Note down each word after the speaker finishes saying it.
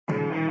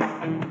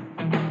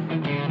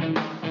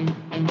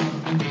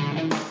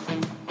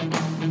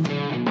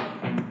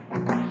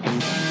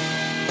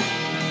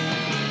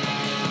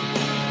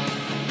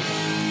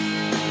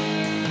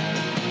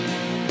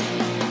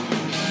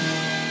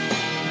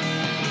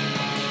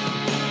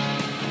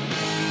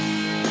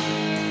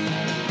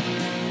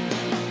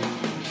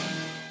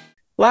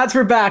Lads,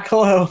 we're back.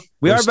 Hello.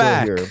 We We're are still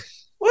back. here.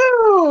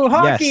 Woo!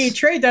 Hockey Yes.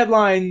 trade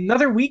deadline.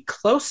 Another week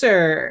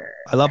closer.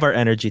 I love our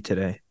energy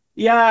today.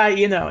 Yeah,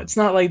 it's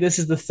not like this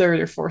is the third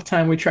or fourth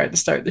time we tried to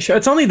start the show.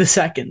 It's only the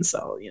second,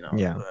 so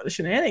Yeah. the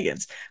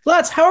shenanigans.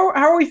 Lads, how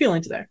are we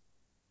feeling today?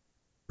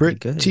 Pretty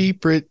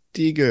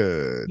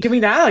good. Give me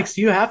that, Alex.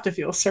 You have to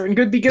feel certain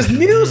good because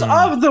news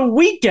of the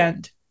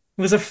weekend.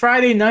 It was a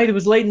Friday night. It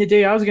was late in the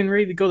day. I was getting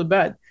ready to go to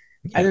bed.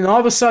 And then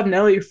all of a sudden,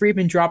 Elliot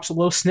Friedman drops a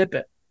little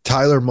snippet.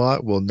 Tyler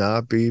Mott will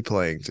not be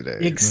playing today.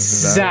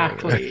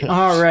 Exactly.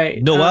 All right.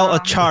 Noel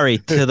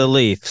Achari to the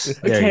Leafs.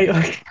 There you go.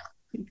 Okay.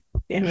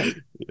 Damn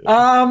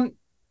it.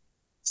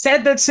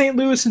 Said that St.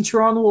 Louis and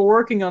Toronto were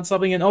working on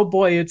something, and oh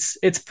boy, it's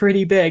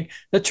pretty big.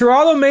 The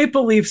Toronto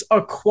Maple Leafs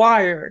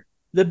acquire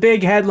the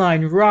big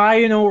headline: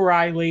 Ryan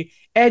O'Reilly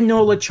and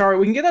Noel Achari.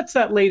 We can get into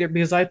that later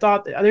because I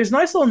thought there's a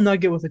nice little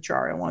nugget with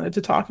Achari I wanted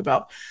to talk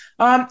about.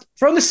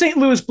 From the St.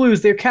 Louis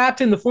Blues, their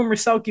captain, the former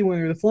Selke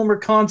winner, the former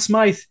Conn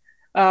Smythe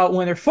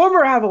winner,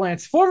 former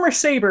Avalanche, former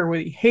Sabre, where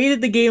he hated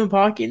the game of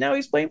hockey, and now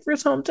he's playing for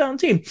his hometown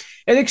team.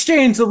 In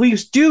exchange, the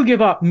Leafs do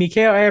give up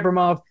Mikhail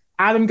Abramov,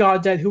 Adam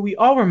Gaudette, who we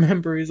all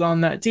remember is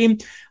on that team,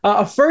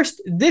 a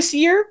first this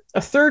year, a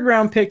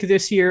third-round pick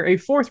this year, a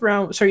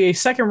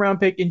second-round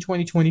pick in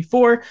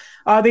 2024.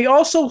 They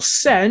also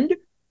send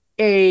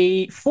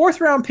a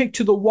fourth-round pick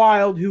to the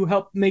Wild, who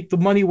helped make the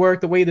money work.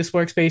 The way this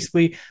works,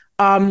 basically,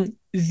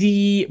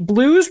 the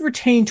Blues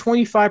retain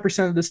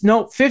 25% of this.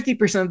 No,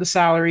 50% of the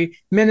salary.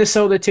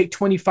 Minnesota take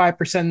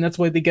 25%, and that's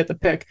why they get the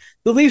pick.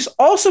 The Leafs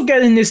also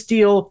get in this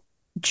deal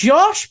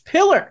Josh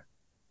Pillar.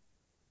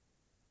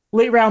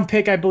 Late round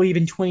pick, I believe,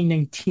 in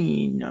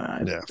 2019.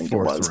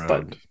 Fourth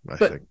round. I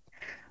think.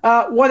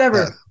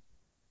 Whatever.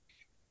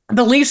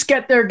 The Leafs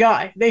get their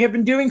guy. They have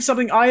been doing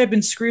something I have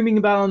been screaming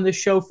about on this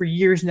show for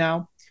years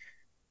now.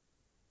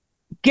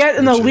 Get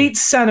an elite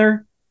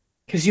center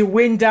because you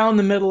win down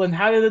the middle. And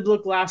how did it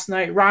look last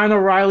night? Ryan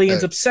O'Reilly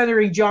ends up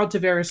centering John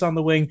Tavares on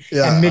the wing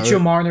and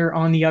Mitchell Marner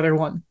on the other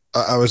one.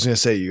 I was going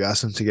to say, you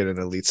asked him to get an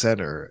elite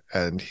center,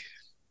 and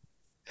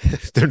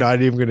they're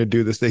not even going to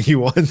do this thing you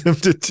want them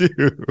to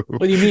do.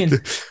 What do you mean?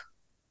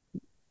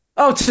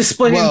 Oh, to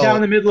split him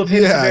down the middle of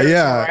him.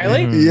 Yeah.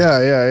 O'Reilly? Mm-hmm.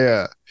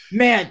 Yeah.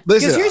 Man,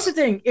 because here's the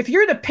thing. If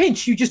you're in a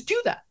pinch, you just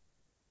do that.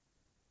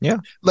 Yeah.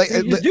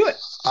 You just do it.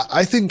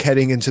 I think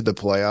heading into the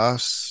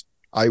playoffs,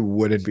 I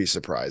wouldn't be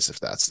surprised if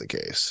that's the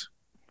case.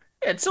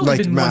 Yeah, it's only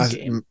been one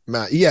game.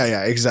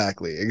 Yeah,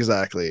 exactly.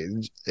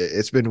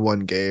 It's been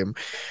one game.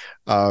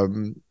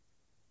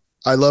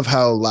 I love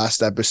how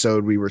last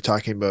episode we were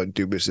talking about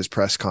Dubas's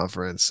press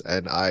conference,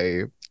 and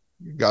I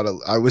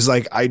was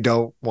like, I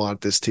don't want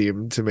this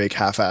team to make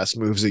half-ass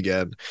moves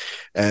again.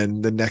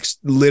 And the next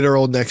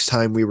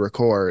time we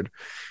record,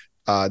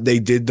 they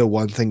did the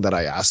one thing that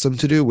I asked them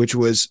to do, which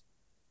was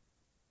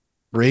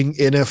bring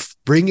in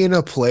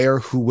a player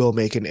who will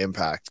make an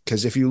impact.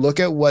 Because if you look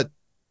at what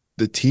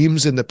the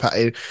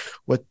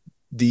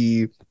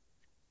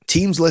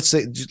teams let's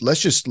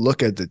just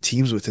look at the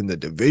teams within the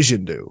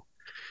division do.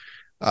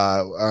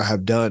 Or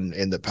have done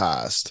in the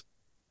past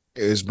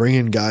is bring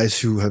in guys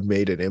who have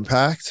made an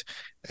impact,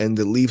 and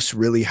the Leafs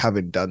really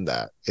haven't done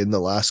that in the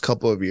last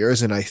couple of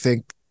years. And I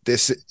think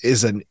this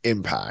is an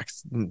impact.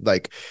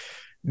 Like,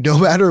 no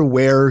matter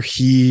where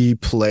he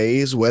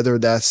plays, whether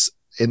that's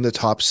in the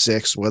top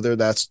six, whether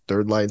that's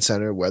third line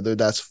center, whether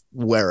that's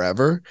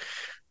wherever,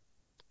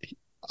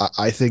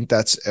 I think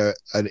that's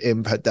an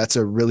impact. That's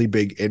a really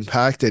big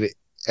impact.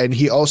 And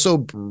he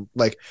also,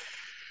 like,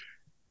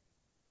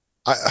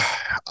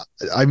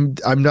 I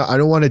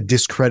don't want to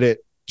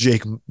discredit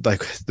Jake,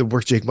 like the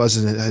work Jake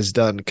Muzzin has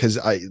done, because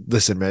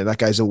listen, man, that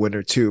guy's a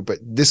winner too, but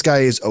this guy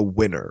is a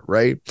winner,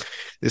 right?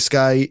 This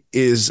guy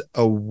is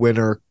a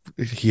winner.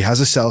 He has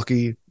a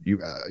Selke.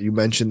 You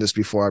mentioned this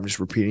before. I'm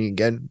just repeating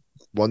again.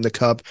 Won the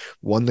cup,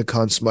 won the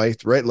Conn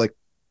Smythe, right? Like,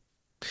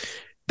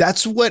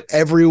 that's what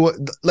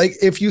everyone, like,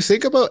 if you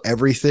think about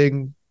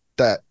everything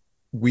that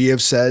we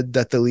have said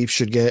that the Leafs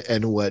should get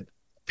and what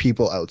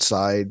people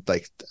outside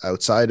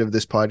of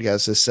this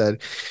podcast has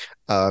said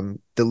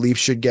the Leafs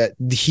should get,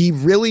 he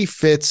really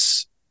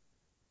fits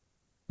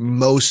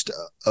most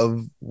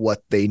of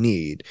what they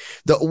need.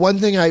 The one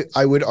thing I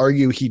would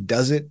argue he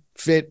doesn't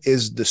fit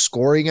is the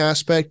scoring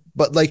aspect,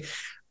 but like,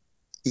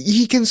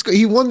 he can score.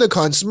 He won the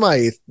Conn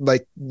Smythe.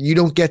 Like, you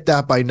don't get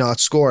that by not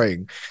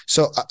scoring.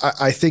 So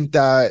I think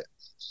that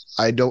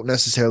I don't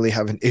necessarily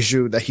have an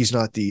issue that he's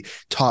not the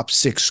top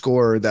six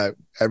scorer that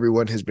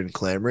everyone has been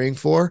clamoring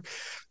for.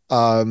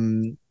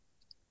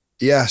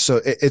 Yeah, so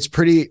it's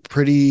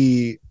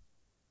pretty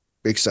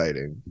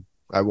exciting.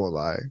 I won't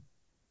lie.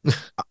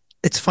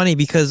 It's funny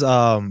because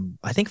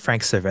I think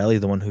Frank Cervelli,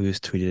 the one who's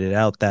tweeted it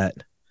out, that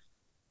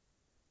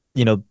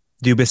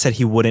Dubas said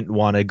he wouldn't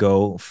want to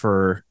go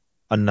for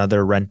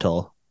another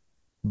rental,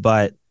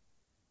 but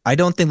I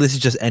don't think this is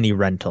just any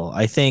rental.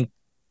 I think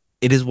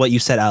it is what you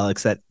said,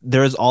 Alex, that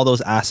there's all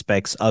those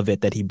aspects of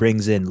it that he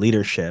brings in: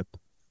 leadership,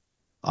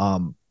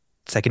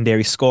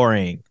 secondary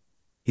scoring.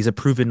 He's a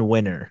proven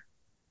winner.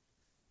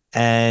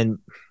 And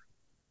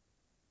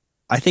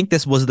I think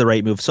this was the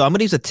right move. So I'm going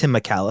to use a Tim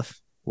McAuliffe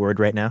word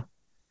right now.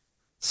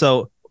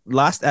 So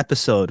last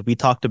episode, we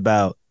talked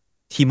about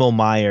Timo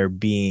Meyer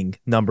being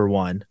number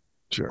one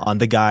Sure. on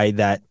the guy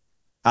that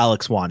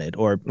Alex wanted,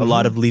 or a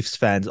lot of Leafs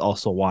fans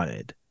also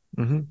wanted.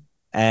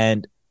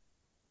 And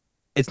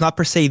it's not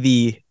per se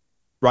the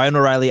Ryan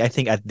O'Reilly, I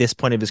think, at this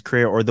point of his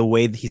career or the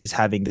way that he's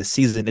having this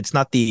season. It's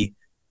not the,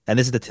 and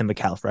this is the Tim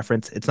McAuliffe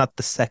reference, it's not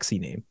the sexy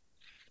name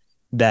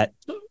that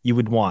you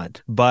would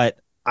want, but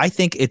I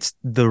think it's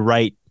the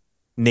right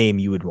name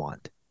you would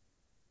want.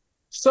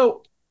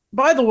 So,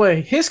 by the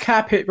way, his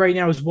cap hit right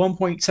now is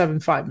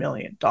 $1.75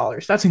 million.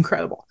 That's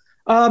incredible.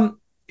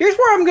 Here's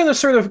where I'm gonna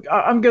sort of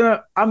I'm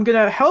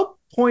gonna help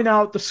point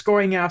out the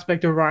scoring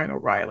aspect of Ryan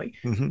O'Reilly.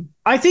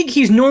 I think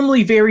he's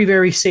normally very,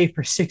 very safe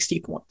for 60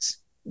 points.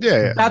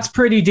 Yeah. That's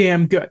pretty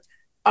damn good.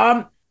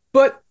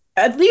 But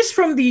at least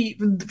from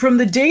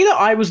the data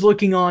I was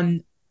looking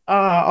on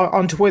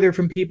Twitter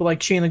from people like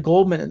Shayna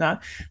Goldman and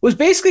that was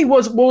basically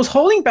what was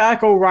holding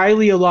back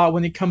O'Reilly a lot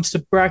when it comes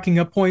to racking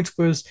up points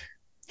was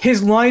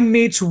his line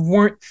mates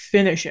weren't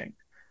finishing.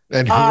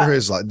 And who were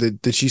his line?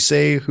 Did she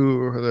say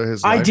who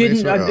his line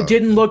mates were? I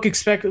didn't look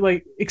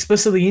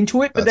explicitly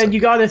into it, but then you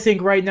got to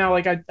think right now,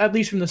 like at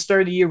least from the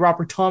start of the year,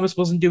 Robert Thomas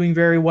wasn't doing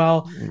very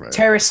well. Right.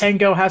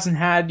 Tarasenko hasn't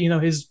had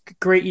his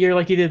great year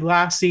like he did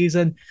last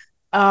season.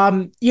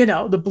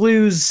 The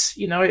Blues,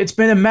 it's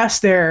been a mess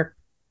there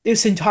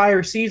this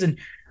entire season.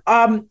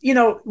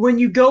 When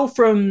you go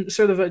from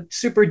sort of a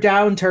super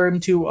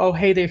downturn to, oh,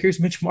 hey, here's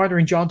Mitch Marner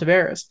and John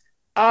Tavares.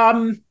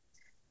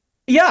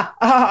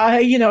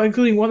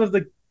 Including one of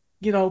the,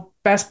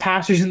 best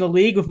passers in the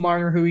league with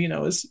Marner, who,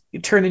 is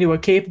turned into a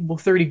capable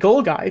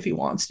 30-goal guy if he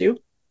wants to.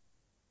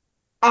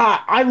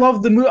 I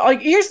love the move.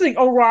 Like, here's the thing.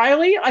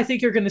 O'Reilly, I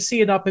think you're going to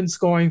see an up in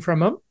scoring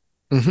from him.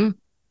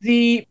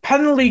 The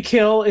penalty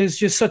kill is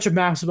just such a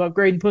massive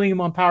upgrade, and putting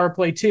him on power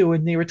play too.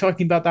 And they were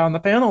talking about that on the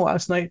panel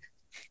last night.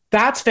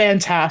 That's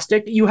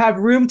fantastic. You have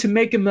room to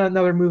make him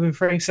another move, and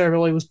Frank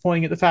Saravalli was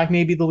pointing at the fact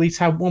maybe the Leafs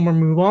have one more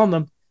move on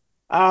them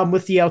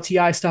with the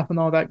LTI stuff and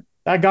all that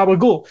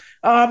gabagool.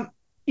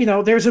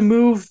 There's a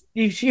move.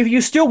 If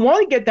you still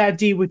want to get that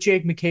D with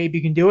Jake McCabe,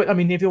 you can do it. I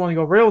mean, if you want to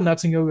go real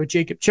nuts and go with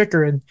Jacob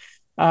Chicker, and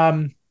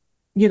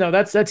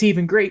that's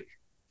even great.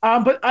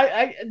 But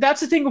I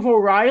that's the thing with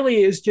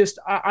O'Reilly is just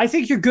I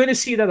think you're going to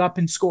see that up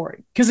in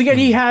scoring because again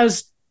he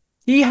has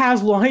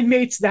line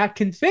mates that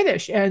can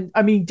finish, and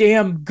I mean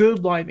damn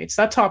good line mates.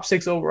 That top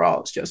six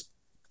overall is just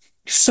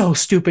so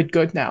stupid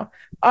good now.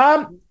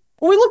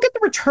 When we look at the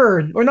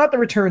return, or not the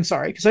return,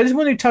 sorry, because I just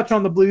want to touch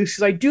on the Blues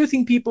because I do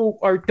think people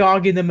are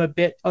dogging them a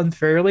bit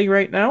unfairly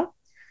right now.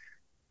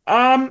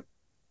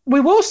 We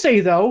will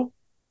say though,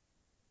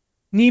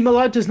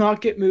 Niemela does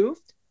not get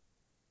moved.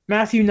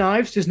 Matthew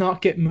Knives does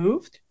not get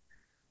moved.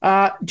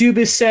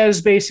 Dubas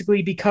says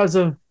basically because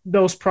of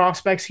those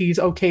prospects, he's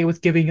okay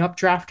with giving up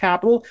draft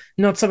capital.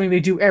 Not something they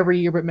do every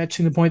year, but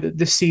mentioning the point that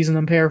this season,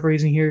 I'm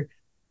paraphrasing here,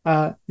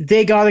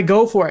 they got to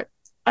go for it.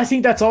 I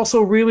think that's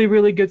also really,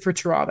 really good for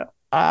Toronto.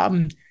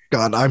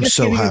 God, I'm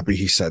so happy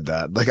he said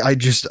that.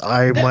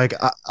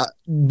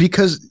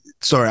 Because,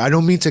 sorry, I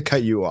don't mean to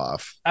cut you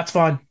off. That's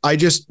fine.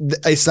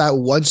 It's that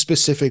one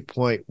specific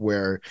point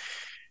where,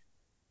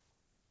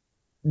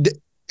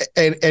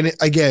 and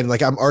again,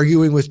 like I'm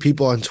arguing with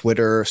people on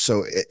Twitter,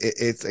 so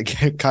it's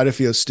again kind of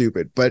feels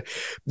stupid, but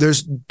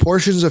there's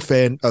portions of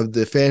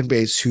the fan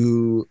base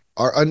who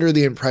are under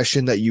the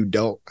impression that you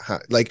don't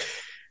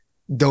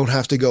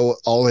have to go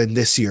all in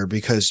this year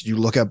because you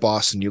look at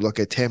Boston, you look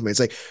at Tampa. It's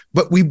like,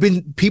 but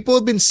people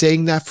have been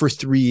saying that for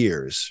 3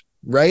 years,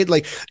 right?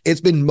 Like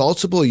it's been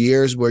multiple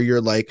years where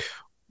you're like,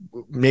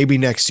 maybe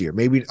next year,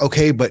 maybe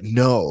okay, but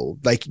no,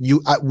 like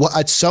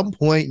at some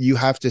point you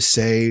have to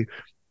say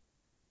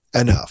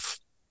enough.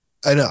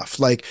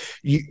 Like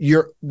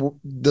the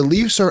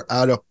Leafs are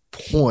at a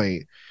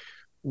point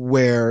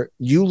where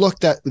you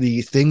looked at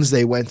the things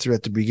they went through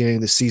at the beginning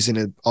of the season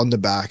and on the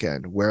back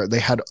end, where they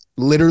had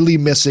literally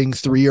missing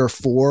 3 or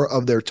 4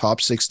 of their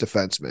top 6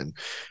 defensemen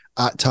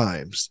at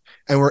times,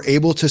 and were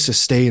able to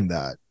sustain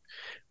that,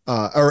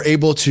 are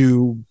able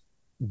to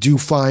do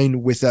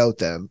fine without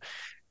them.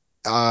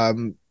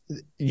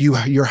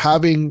 You're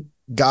having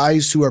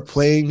guys who are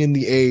playing in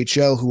the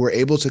AHL who are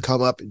able to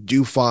come up and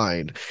do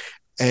fine,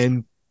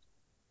 and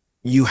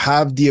you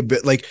have the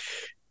ability, like,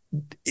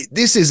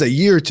 this is a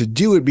year to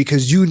do it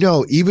because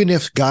even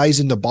if guys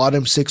in the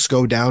bottom 6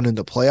 go down in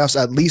the playoffs,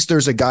 at least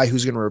there's a guy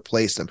who's going to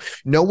replace them.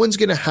 No one's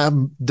going to have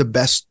the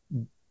best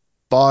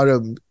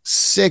bottom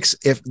 6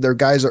 if their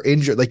guys are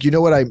injured. Like,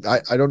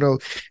 I don't know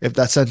if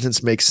that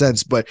sentence makes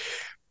sense, but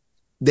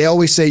they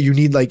always say you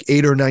need like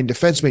 8 or 9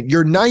 defensemen.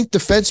 Your 9th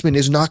defenseman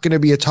is not going to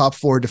be a top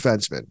 4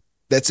 defenseman.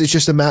 That's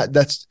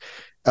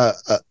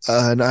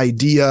an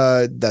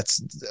idea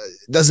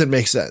doesn't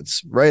make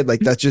sense, right? Like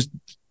that's just.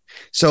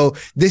 So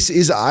this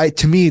is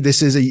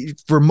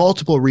for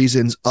multiple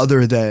reasons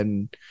other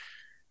than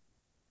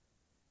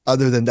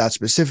that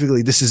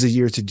specifically, this is a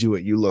year to do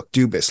it. You look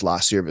Dubas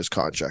last year of his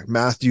contract.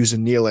 Matthews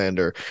and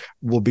Nylander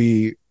will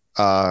be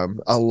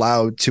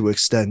allowed to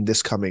extend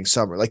this coming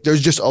summer. Like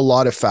there's just a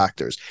lot of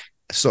factors.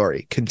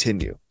 Sorry,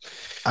 continue.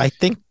 I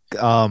think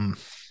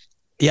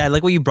yeah, I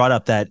like what you brought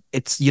up, that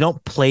it's you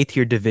don't play to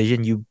your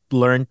division, you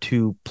learn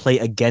to play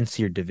against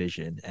your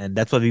division. And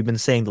that's what we've been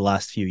saying the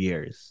last few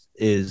years,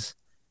 is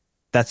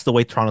that's the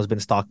way Toronto's been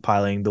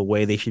stockpiling, the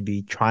way they should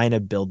be trying to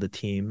build the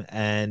team.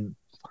 And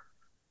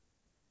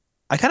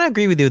I kind of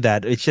agree with you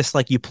that it's just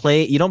like you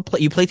don't play,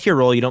 you play to your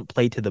role, you don't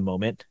play to the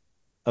moment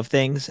of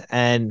things.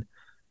 And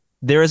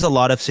there is a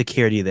lot of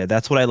security there.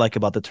 That's what I like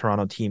about the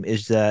Toronto team,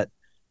 is that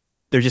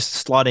they're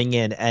just slotting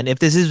in. And if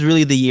this is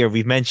really the year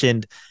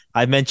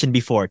I've mentioned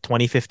before,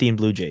 2015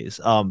 Blue Jays,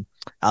 Alex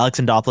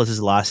Anthopoulos'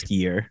 last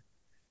year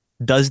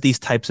does these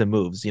types of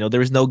moves. There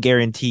was no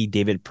guarantee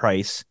David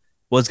Price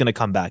was going to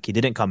come back. He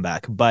didn't come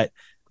back, but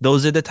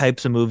those are the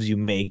types of moves you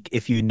make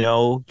if you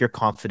know you're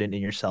confident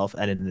in yourself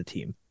and in the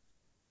team.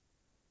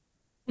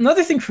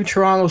 Another thing from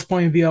Toronto's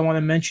point of view I want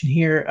to mention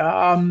here,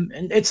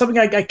 and it's something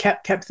I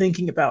kept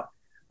thinking about.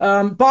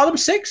 Bottom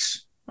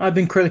six, I've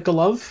been critical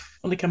of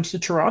when it comes to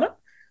Toronto.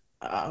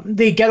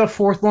 They get a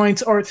fourth line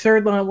or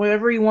third line,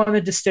 whatever you want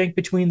to distinct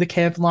between the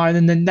Camp line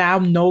and the now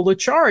Noel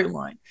Acciari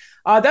line.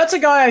 That's a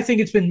guy I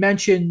think it's been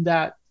mentioned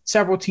that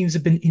several teams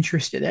have been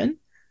interested in.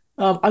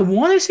 I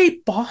want to say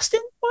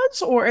Boston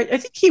was, or I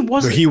think he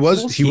was. He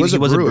was a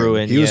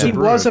Bruin. He was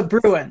a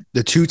Bruin.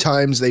 The two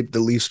times the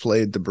Leafs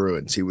played the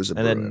Bruins, he was a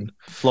Bruin. And then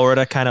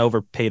Florida kind of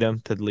overpaid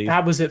him to leave.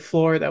 That was it.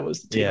 Florida. That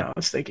was the team I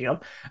was thinking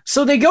of.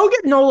 So they go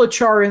get Noel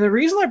Acciari, and the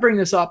reason I bring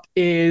this up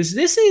is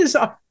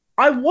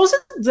I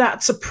wasn't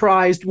that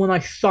surprised when I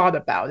thought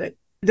about it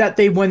that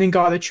they went and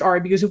got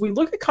Acciari, because if we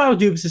look at Kyle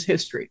Dubas'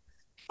 history,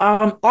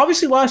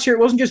 obviously last year it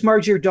wasn't just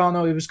Mark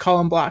Giordano, it was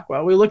Colin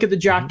Blackwell. We look at the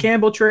Jack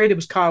Campbell trade, it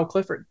was Kyle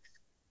Clifford.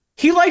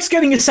 He likes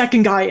getting a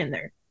second guy in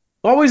there.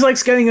 Always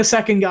likes getting a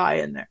second guy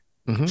in there.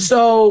 Mm-hmm.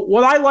 So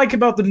what I like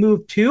about the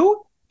move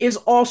too is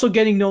also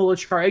getting Noel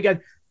Acciari.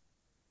 Again,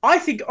 I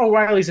think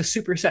O'Reilly's a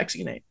super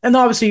sexy name. And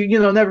obviously,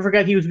 never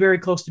forget he was very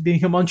close to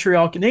being a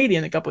Montreal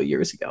Canadian a couple of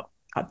years ago.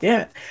 God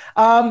damn it.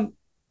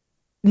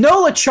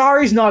 Noel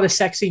Acciari's not a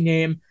sexy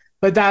name,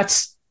 but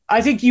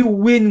I think you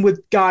win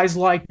with guys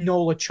like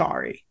Noel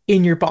Acciari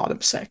in your bottom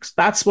six.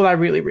 That's what I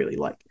really, really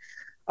like.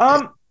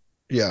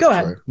 Yeah. Go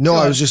ahead. No,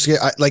 I was just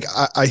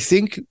I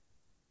think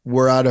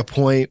we're at a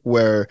point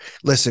where,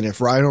 listen, if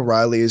Ryan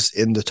O'Reilly is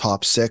in the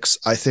top six,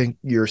 I think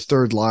your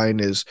third line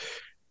is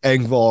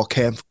Engvall,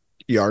 Kemp,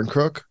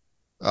 Yarncrook.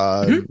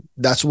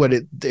 That's what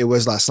it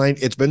was last night.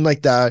 It's been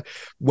like that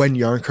when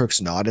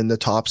Yarncrook's not in the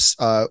tops,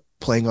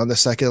 playing on the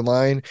second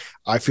line.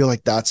 I feel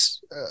like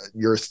that's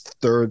your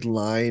third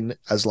line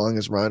as long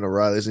as Ryan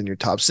O'Reilly's in your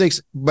top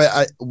six.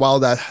 But while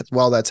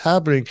that's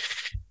happening,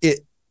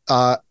 it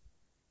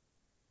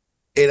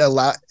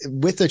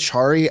with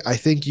Acciari, I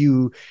think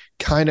you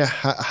kind of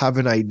have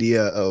an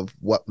idea of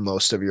what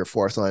most of your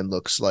fourth line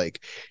looks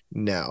like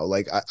now.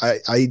 Like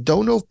I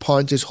don't know if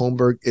Pontus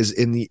Holmberg is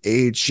in the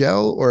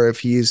AHL or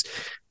if he's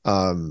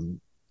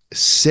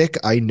sick.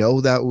 I know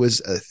that was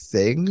a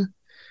thing,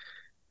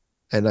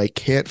 and I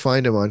can't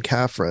find him on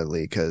Cap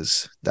Friendly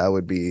because that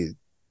would be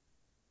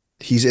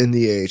he's in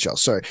the AHL.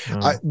 Sorry,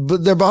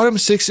 but their bottom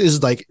six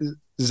is like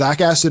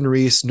Zach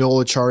Aston-Reese,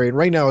 Noel Acciari, and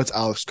right now it's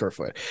Alex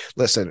Kerfoot.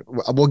 Listen,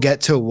 we'll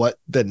get to what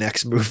the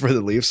next move for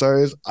the Leafs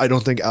are. I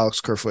don't think Alex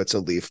Kerfoot's a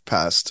Leaf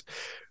past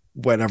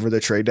whenever the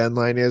trade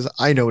deadline is.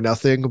 I know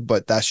nothing,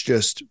 but that's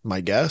just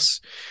my guess.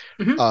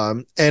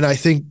 Mm-hmm. And I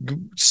think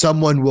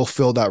someone will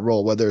fill that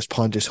role, whether it's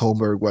Pontus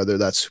Holmberg, whether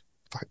that's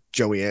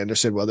Joey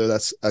Anderson, whether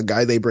that's a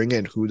guy they bring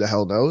in, who the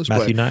hell knows?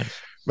 Matthew Knies.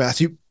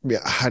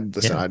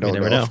 I don't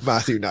know if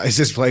Matthew Knies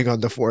is playing on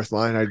the fourth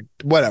line.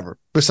 Whatever.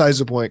 Besides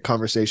the point,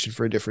 conversation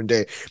for a different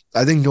day.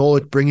 I think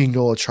bringing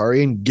Noel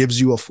Acciari in gives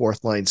you a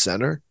fourth line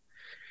center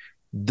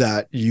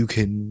that you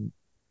can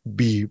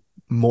be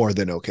more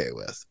than okay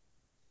with.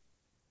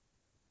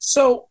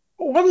 So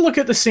I want to look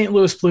at the St.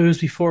 Louis Blues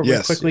before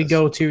we quickly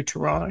go to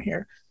Toronto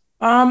here.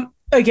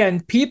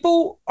 Again,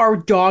 people are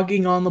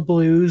dogging on the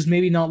Blues,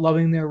 maybe not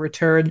loving their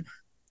return.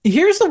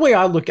 Here's the way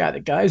I look at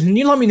it, guys, and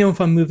you let me know if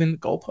I'm moving the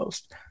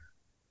goalpost.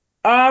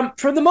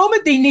 From the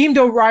moment they named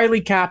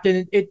O'Reilly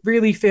captain, it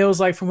really feels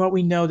like, from what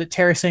we know, that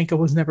Tarasenko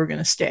was never going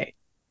to stay.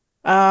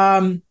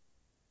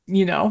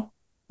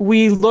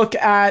 We look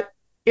at,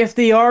 if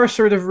they are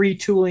sort of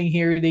retooling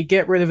here, they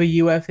get rid of a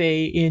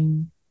UFA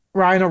in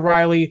Ryan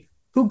O'Reilly,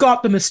 who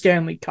got them a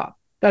Stanley Cup.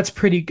 That's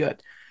pretty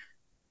good.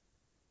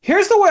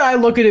 Here's the way I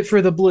look at it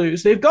for the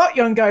Blues. They've got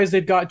young guys.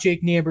 They've got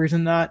Jake Neighbors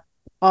and that.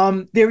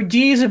 Their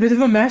D is a bit of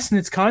a mess, and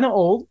it's kind of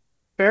old.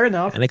 Fair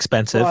enough. And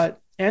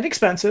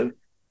expensive.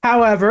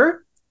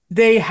 However,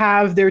 they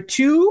have their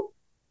two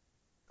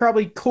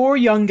probably core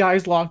young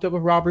guys locked up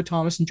with Robert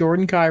Thomas and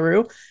Jordan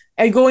Kyrou.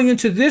 And going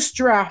into this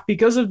draft,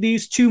 because of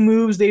these two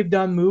moves they've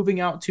done,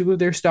 moving out two of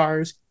their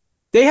stars,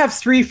 they have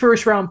 3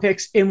 first-round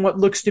picks in what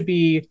looks to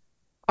be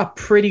a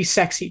pretty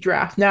sexy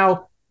draft.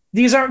 Now,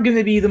 these aren't going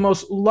to be the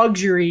most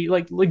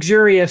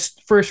luxurious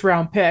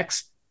first-round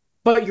picks,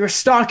 but you're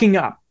stocking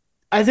up.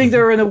 I think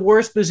they're in a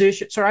worse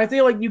position. So I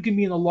feel like you can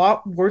be in a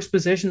lot worse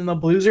position than the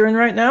Blues are in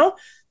right now.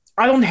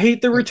 I don't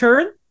hate the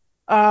return.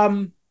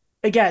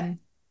 Again,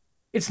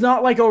 it's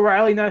not like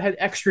O'Reilly not had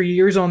extra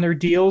years on their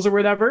deals or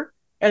whatever.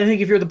 And I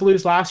think if you're the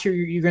Blues last year,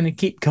 you're going to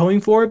keep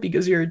going for it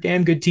because you're a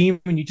damn good team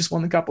and you just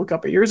won the couple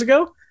of years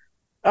ago.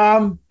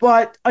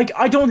 But like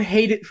I don't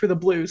hate it for the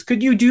Blues.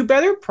 Could you do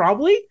better?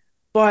 Probably.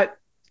 But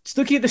just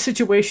looking at the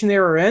situation they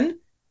were in,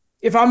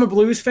 if I'm a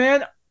Blues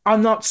fan,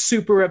 I'm not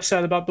super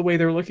upset about the way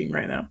they're looking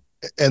right now.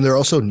 And they're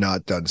also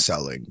not done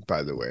selling,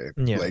 by the way.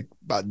 Yeah. Like,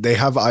 but they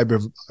have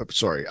Ivan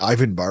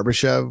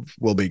Barbashev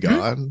will be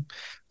gone.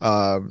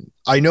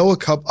 I know a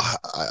couple.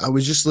 I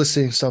was just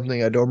listening to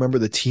something. I don't remember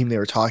the team they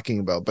were talking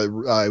about, but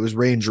it was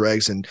Ray and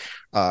Dregs, and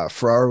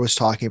Ferrara was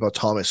talking about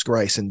Thomas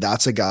Greiss, and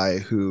that's a guy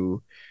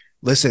who,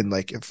 listen,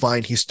 like,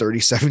 fine, he's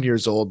 37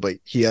 years old, but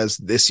he has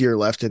this year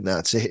left in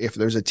that. So if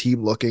there's a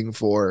team looking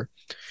for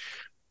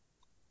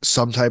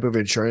some type of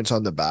insurance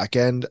on the back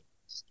end,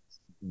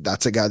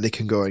 that's a guy they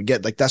can go and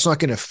get. Like, that's not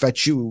going to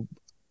fetch you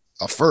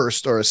a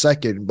first or a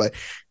second, but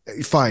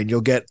fine,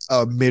 you'll get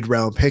a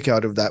mid-round pick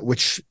out of that,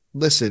 which,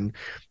 listen,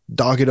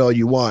 dog it all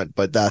you want,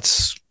 but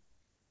that's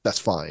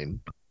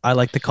fine. I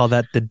like to call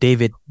that the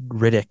David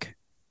Riddick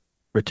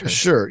return.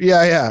 Sure.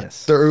 Yeah.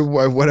 Yes.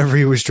 Whatever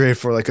he was traded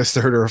for, like a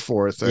third or a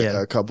fourth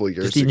Yeah. a couple of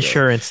years Just the ago.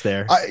 insurance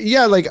there.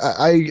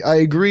 I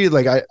agree.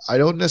 Like, I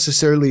don't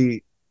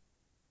necessarily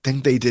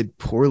think they did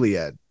poorly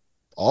at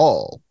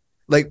all.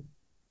 Like,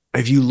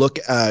 if you look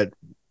at,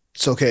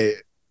 it's okay,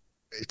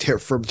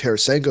 from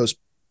Tarasenko's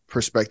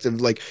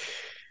perspective, like,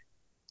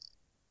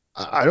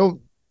 I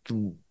don't,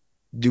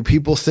 do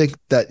people think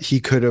that he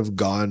could have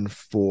gone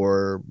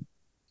for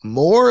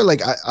more?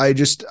 Like, I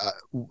just,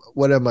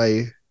 what am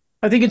I?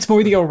 I think it's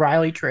more the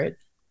O'Reilly trade.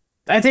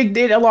 I think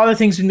a lot of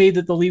things made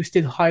that the Leafs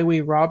did highway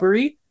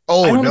robbery.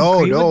 Oh,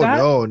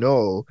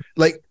 no.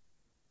 Like,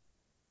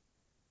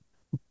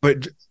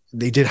 but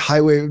they did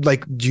highway,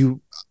 like,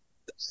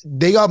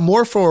 they got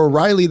more for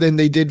O'Reilly than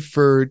they did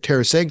for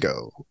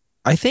Tarasenko.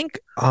 I think,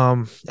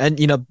 and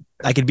you know,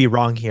 I could be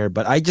wrong here,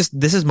 but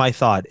this is my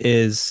thought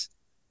is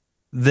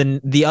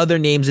the other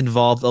names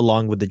involved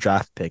along with the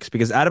draft picks,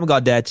 because Adam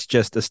Gaudette's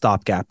just a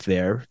stopgap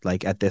there,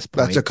 like at this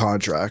point. That's a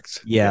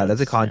contract. Yeah,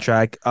 that's a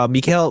contract.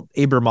 Mikhail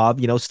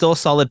Abramov, you know, still a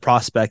solid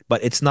prospect,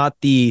 but it's not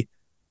the,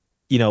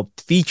 you know,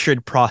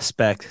 featured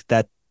prospect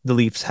that the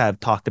Leafs have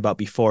talked about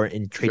before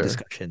in trade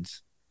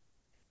discussions.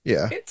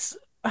 Yeah. It's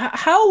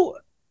how,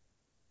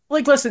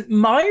 like, listen,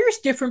 Meyer's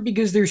different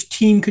because there's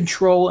team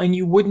control, and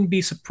you wouldn't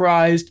be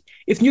surprised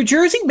if New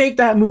Jersey make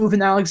that move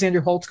and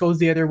Alexander Holtz goes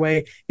the other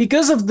way.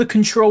 Because of the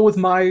control with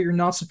Meyer, you're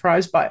not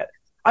surprised by it.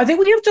 I think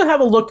we have to have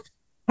a look.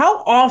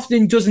 How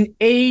often does an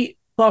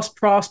A-plus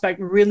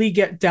prospect really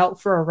get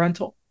dealt for a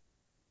rental?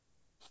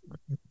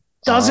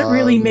 Doesn't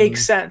really make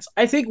sense.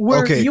 I think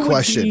we're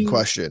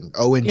question.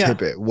 Owen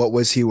Tippett, what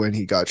was he when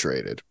he got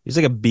traded? He's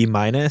like a B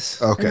minus.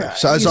 Okay, Yeah,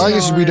 so as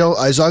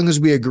long as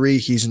we agree,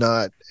 he's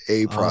not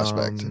a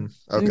prospect. Okay,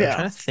 I'm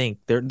trying to think.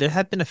 There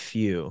have been a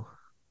few.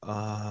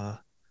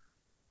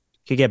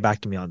 Could get back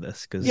to me on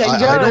this because Yeah,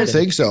 I don't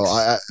think so.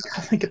 I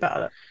think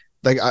about it.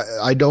 Like,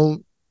 I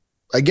don't.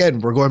 Again,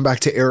 we're going back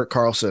to Erik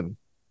Karlsson,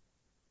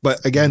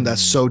 but again,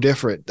 that's so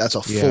different. That's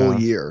a full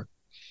year.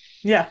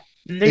 Yeah,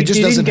 It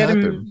just doesn't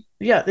happen.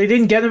 They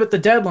didn't get him at the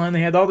deadline.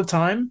 They had all the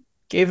time.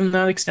 Gave him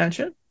that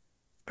extension.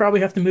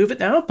 Probably have to move it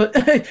now, but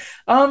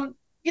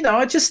you know,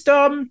 it just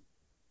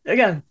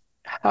again,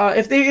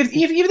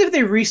 even if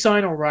they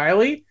re-sign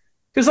O'Reilly,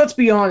 because let's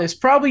be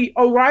honest, probably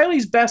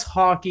O'Reilly's best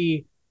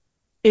hockey,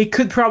 it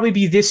could probably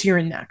be this year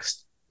and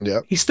next.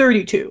 Yeah, he's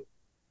 32.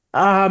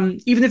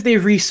 Even if they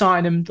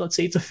re-sign him, let's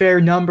say it's a fair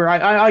number.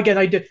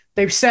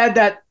 They've said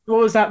that, what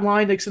was that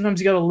line? Like, sometimes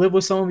you got to live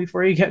with someone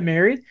before you get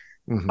married.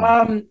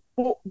 Mm-hmm.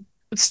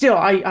 But still,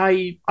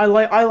 I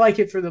like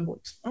it for the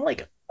Blues. I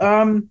like it.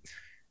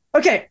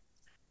 Okay.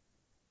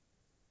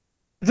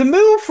 The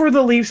move for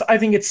the Leafs, I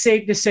think it's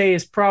safe to say,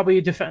 is probably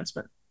a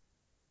defenseman.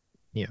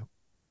 Yeah.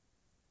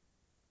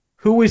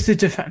 Who is the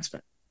defenseman?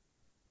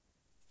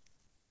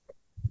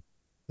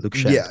 Luke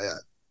Schenn. Yeah.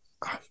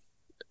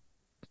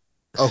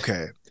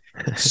 Okay.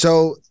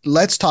 So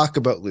let's talk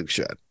about Luke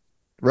Schenn,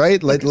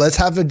 right? Let's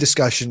have a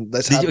discussion.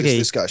 Let's have this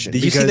discussion.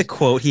 Did you see the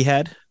quote he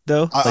had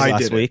though?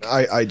 Last week?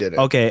 I did it.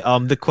 Okay.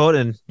 The quote,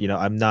 and you know,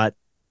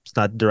 it's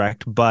not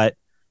direct, but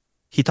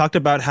he talked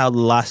about how the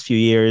last few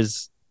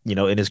years, you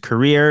know, in his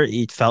career,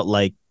 he felt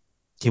like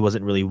he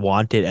wasn't really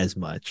wanted as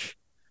much.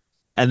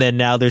 And then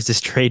now there's this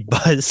trade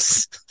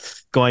buzz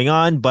going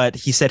on, but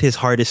he said his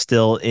heart is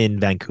still in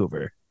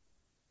Vancouver.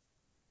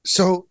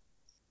 So,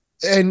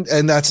 and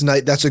that's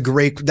nice. That's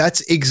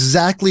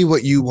exactly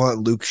what you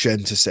want Luke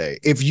Schenn to say.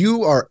 If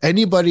you are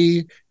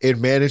anybody in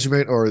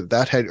management or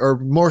that head, or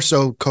more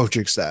so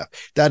coaching staff,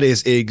 that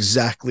is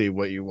exactly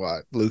what you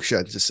want Luke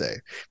Schenn to say.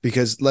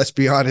 Because let's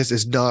be honest,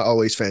 it's not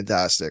always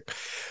fantastic.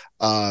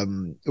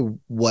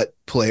 What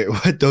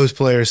those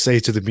players say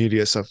to the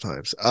media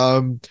sometimes.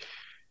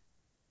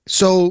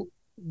 So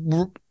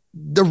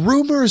the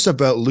rumors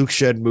about Luke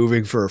Schenn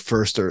moving for a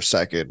first or a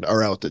second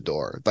are out the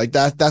door. Like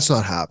that's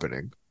not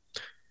happening.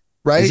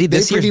 Right? Is he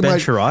this year's Ben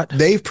Sherratt?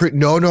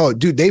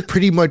 Dude, they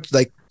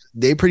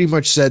pretty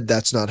much said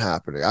that's not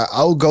happening.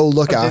 I'll go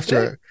look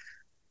after.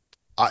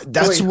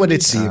 That's Wait, what who-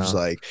 it seems Oh.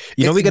 like.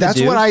 You know what we gotta that's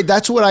do?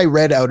 That's what I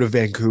read out of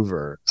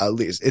Vancouver. At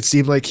least it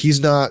seemed like he's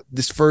not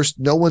this first.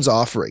 No one's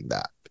offering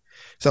that.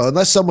 So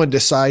unless someone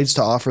decides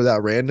to offer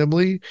that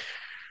randomly,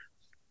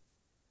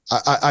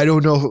 I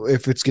don't know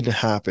if it's going to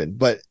happen.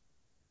 But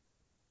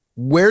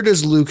where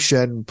does Luke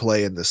Shen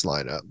play in this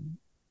lineup?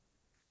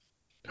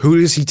 Who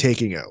is he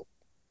taking out?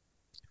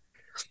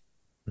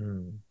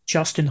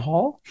 Justin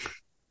Hall?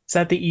 Is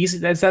that the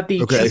easy? Is that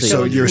the Okay, cheat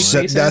so code you're free set.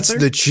 space That's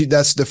answer?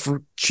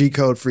 the cheat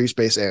code free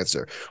space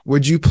answer.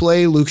 Would you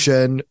play Luke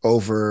Shen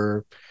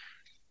over,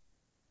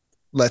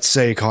 let's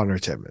say, Connor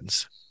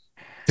Timmins?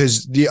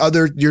 Because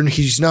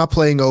he's not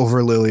playing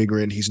over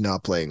Liljegren. He's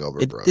not playing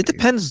over Brody. It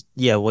depends,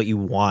 what you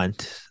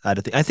want out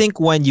of I think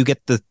when you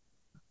get the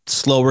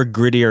slower,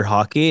 grittier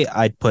hockey,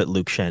 I'd put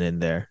Luke Shen in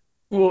there.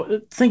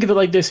 Well, think of it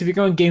like this: if you're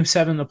going Game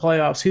 7 in the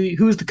playoffs,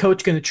 who's the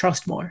coach going to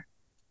trust more?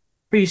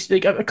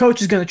 A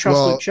coach is going to trust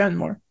Well, Luke Shen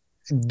more.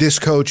 This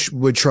coach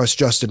would trust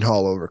Justin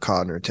Hall over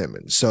Connor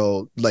Timmins.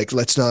 So,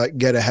 let's not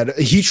get ahead.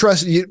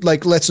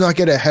 Let's not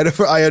get ahead of.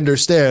 I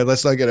understand.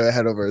 Let's not get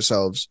ahead of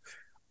ourselves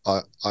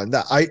on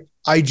that.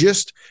 I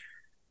just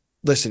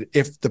listen.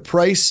 If the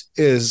price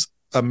is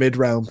a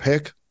mid-round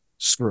pick,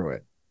 screw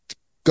it.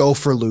 Go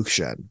for Luke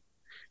Shen.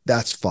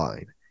 That's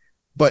fine.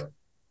 But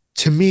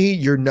to me,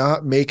 you're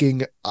not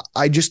making.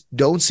 I just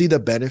don't see the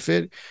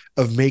benefit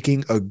of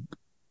taking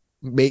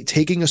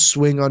a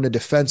swing on a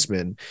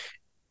defenseman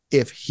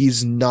if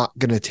he's not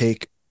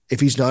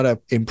an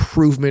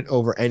improvement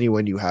over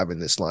anyone you have in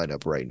this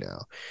lineup right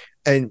now.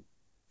 And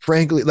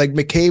frankly,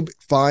 McCabe,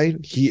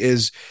 fine. He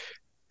is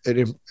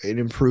an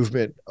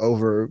improvement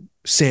over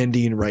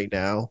Sandin right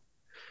now.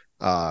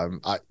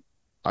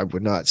 I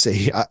would not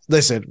say,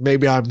 listen,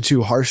 maybe I'm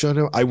too harsh on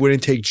him. I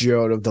wouldn't take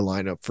Gio out of the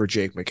lineup for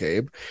Jake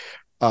McCabe.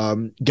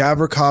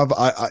 Gavrikov,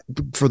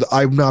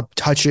 I'm not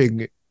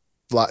touching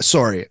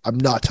Vladislav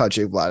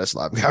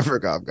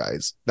Gavrikov,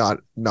 guys.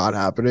 Not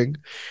happening.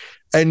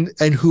 And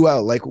who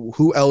else?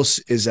 Who else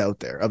is out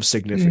there of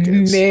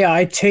significance? May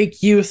I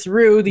take you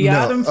through the No.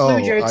 Adam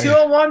Fluger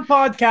 201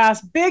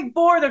 podcast, big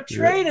board of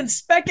trade and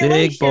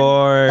speculation? Big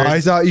board.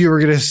 I thought you were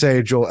gonna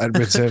say Joel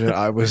Edmondson, and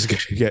I was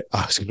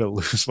gonna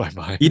lose my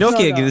mind.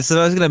 Okay, No. this is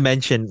what I was gonna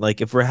mention.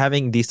 If we're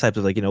having these types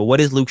of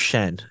what is Luke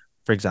Shen,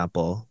 for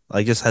example,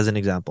 just as an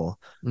example,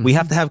 we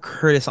have to have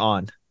Curtis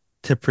on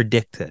to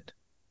predict it.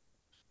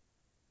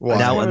 Why?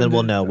 Now and then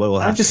we'll know what will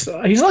happen.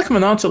 He's not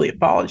coming on till he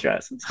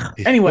apologizes.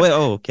 Anyway, Wait,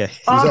 okay.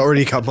 He's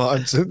already come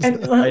on since.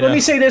 and let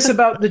me say this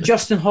about the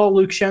Justin Hall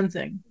Luke Shen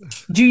thing.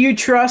 Do you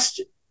trust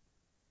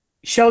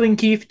Sheldon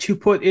Keefe to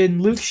put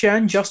in Luke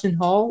Shen, Justin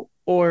Hall,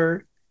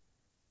 or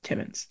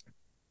Timmins?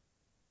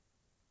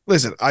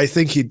 Listen, I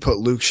think he'd put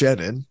Luke Shen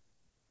in,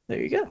 There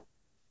you go.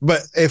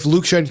 but if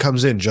Luke Shen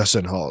comes in,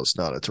 Justin Hall is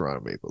not a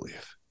Toronto Maple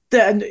Leaf.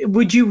 Then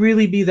would you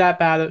really be that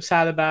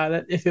sad about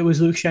it if it was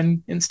Luke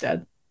Shen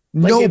instead?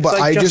 No, if but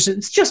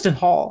it's Justin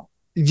Hall.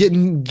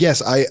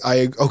 yes, I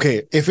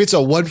okay. If it's a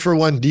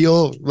 1-for-1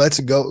 deal, let's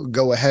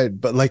go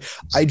ahead. But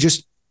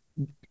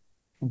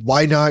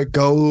why not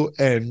go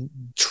and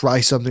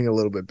try something a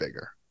little bit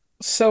bigger?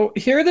 So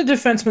here are the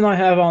defensemen I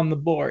have on the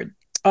board.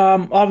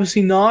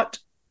 Obviously not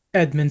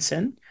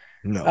Edmondson.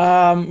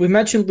 No, We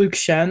mentioned Luke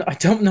Shen. I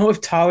don't know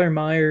if Tyler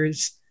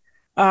Myers.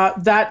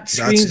 That's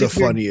the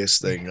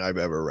funniest thing I've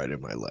ever read in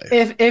my life.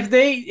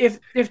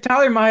 If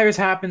Tyler Myers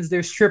happens,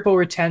 there's triple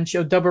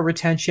retention, double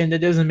retention. That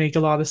doesn't make a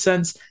lot of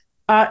sense.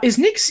 Is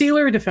Nick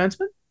Seeler a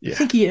defenseman? Yeah. I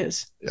think he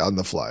is. On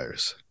the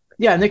Flyers.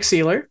 Yeah, Nick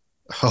Seeler.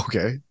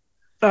 Okay.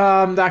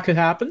 That could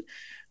happen.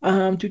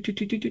 Not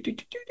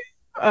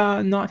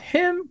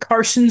him.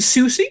 Carson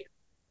Soucy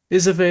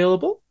is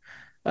available.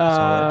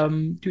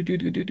 Dmitry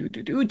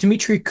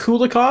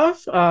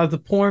Kulikov, the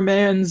poor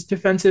man's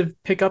defensive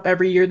pickup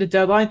every year at the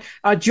deadline.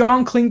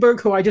 John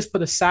Klingberg, who I just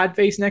put a sad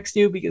face next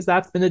to because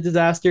that's been a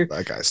disaster.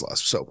 That guy's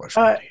lost so much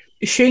money.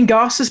 Shane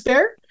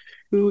Gostisbehere,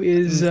 who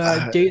is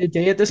day to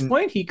day at this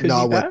point. He could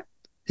be back.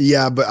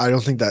 Yeah, but I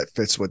don't think that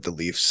fits what the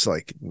Leafs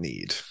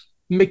need.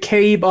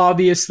 McCabe,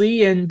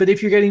 obviously, but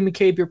if you're getting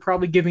McCabe, you're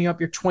probably giving up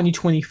your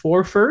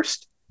 2024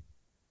 first.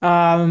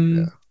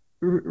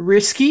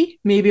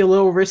 Risky, maybe a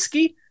little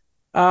risky.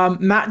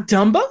 Matt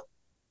Dumba.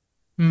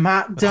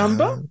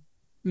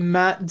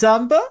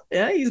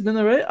 Yeah, he's been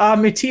all right.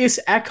 Matthias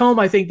Ekholm,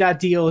 I think that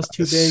deal is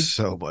too big.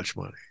 So much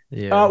money.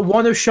 Yeah.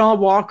 One of Sean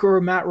Walker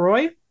or Matt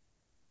Roy.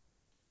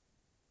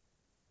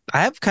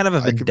 I have kind of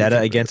a vendetta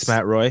against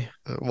Matt Roy.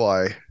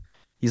 Why?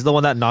 He's the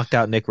one that knocked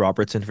out Nick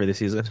Robertson for the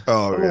season.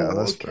 Oh yeah,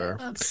 that's fair.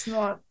 That's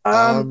not.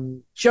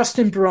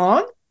 Justin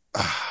Braun.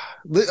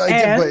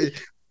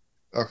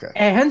 Okay.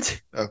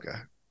 And Okay.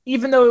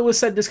 even though it was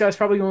said this guy's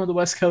probably going to the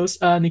West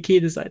Coast,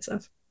 Nikita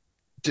Zaitsev.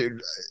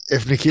 Dude,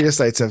 if Nikita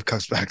Zaitsev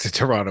comes back to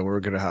Toronto, we're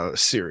gonna have a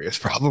serious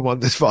problem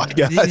on this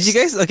podcast. Did you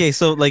guys? Okay,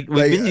 so we've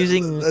been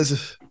using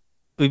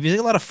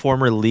a lot of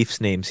former Leafs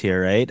names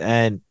here, right?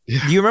 And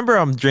do you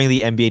remember during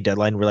the NBA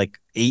deadline where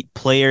 8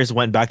 players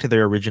went back to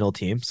their original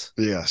teams?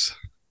 Yes.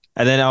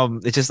 And then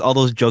it's just all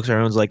those jokes.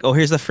 Everyone's like, "Oh,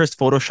 here's the first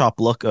Photoshop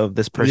look of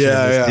this person in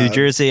this New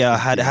Jersey.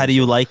 How do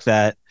you like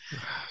that?"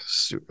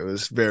 It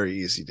was very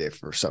easy day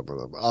for some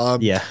of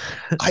them. Yeah.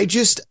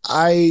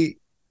 The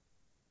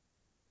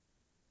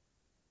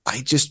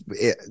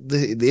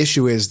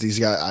issue is these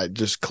guys. I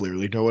just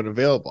clearly no one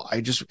available.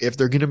 If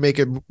they're gonna make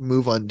a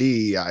move on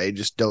D, I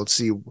just don't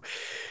see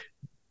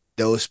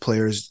those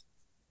players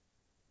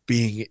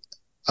being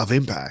of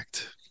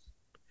impact.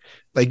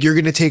 Like you're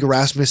gonna take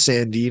Rasmus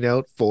Sandin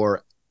out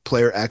for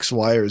player X,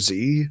 Y, or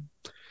Z.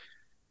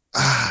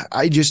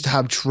 I just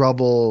have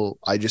trouble.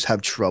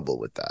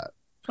 with that.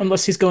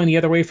 Unless he's going the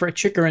other way for a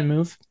Chikrin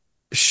move.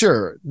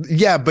 Sure.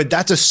 Yeah, but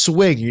that's a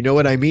swing. You know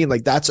what I mean?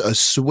 Like that's a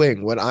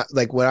swing. What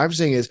I'm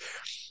saying is,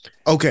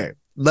 okay,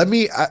 let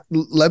me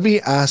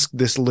ask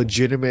this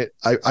legitimate.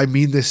 I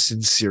mean this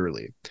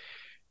sincerely.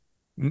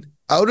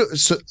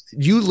 So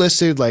you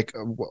listed like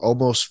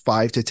almost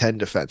 5 to 10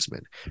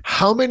 defensemen.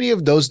 How many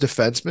of those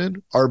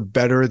defensemen are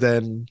better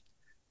than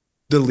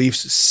the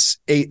Leafs'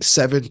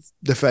 7th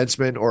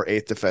defenseman or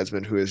 8th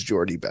defenseman, who is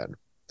Jordy Ben?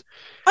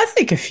 I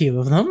think a few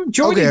of them.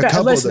 Jordy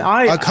Ben. Listen,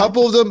 a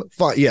couple of them.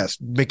 Fine, yes,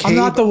 McCabe. I'm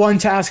not the one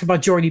to ask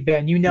about Jordy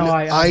Ben. You know,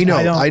 I know.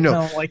 I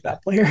don't like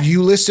that player.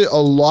 You listed a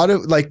lot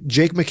of like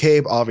Jake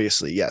McCabe,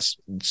 obviously. Yes,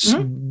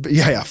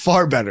 yeah,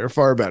 far better.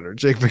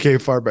 Jake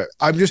McCabe, far better.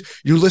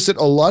 You listed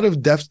a lot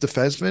of depth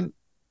defensemen.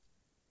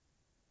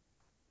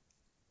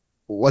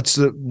 What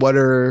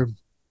are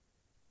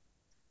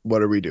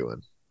we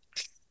doing?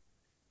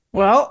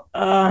 Well,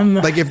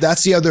 like if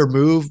that's the other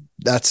move,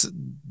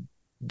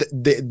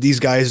 these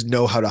guys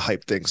know how to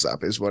hype things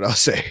up, is what I'll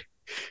say.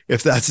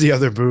 If that's the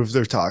other move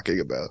they're talking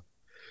about,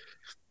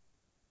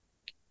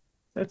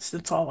 that's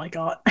all I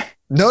got.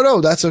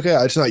 No, that's okay.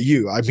 It's not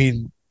you. I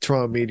mean,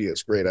 Toronto media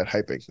is great at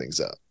hyping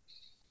things up.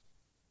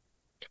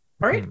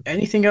 All right.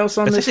 Anything else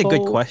on this? That's a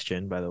good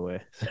question, by the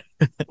way.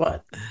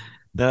 What?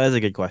 No, that's a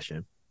good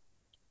question.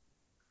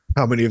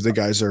 How many of the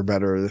guys are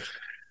better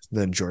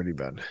than Jordy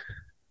Ben?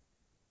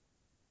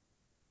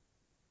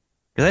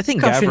 Because I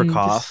think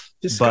Gavrikov.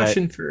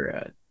 Discussion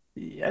for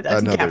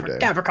another day.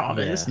 Gavrikov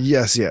is.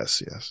 Yes.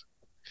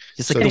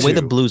 Just like the way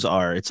the Blues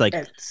are. It's like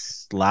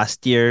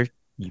last year,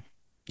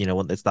 you know,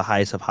 it's the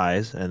highest of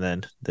highs, and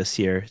then this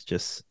year,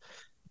 just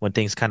when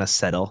things kind of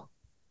settle.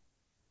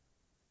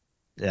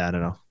 Yeah, I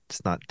don't know.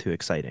 It's not too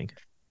exciting.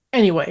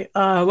 Anyway,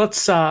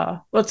 let's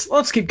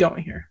keep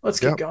going here.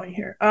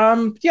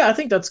 Yeah, I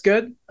think that's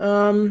good.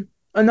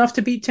 Enough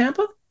to beat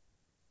Tampa.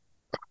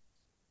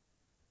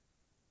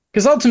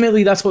 Because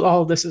ultimately, that's what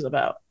all of this is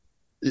about.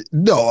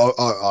 No,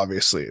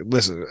 obviously.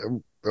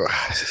 Listen,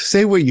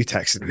 say what you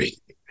texted me.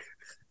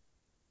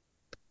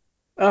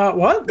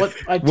 What?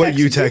 What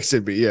you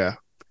texted me? Yeah.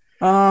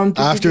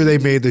 After they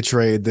made the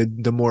trade,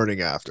 the morning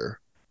after.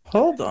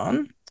 Hold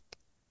on.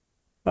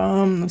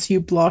 That's you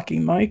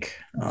blocking Mike.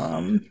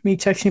 Me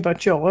texting about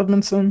Joe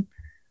Edmondson.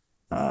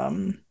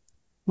 There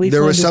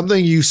was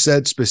something you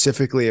said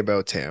specifically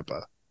about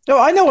Tampa. No,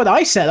 I know what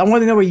I said. I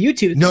want to know what you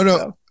two think. No.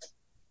 Though.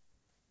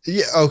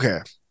 Yeah, okay.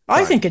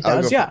 I think it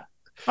does, yeah.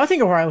 I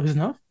think O'Reilly's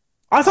enough.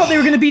 I thought they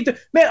were going to beat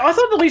I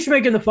thought the Leafs were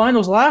making the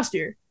finals last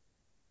year.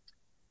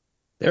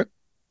 I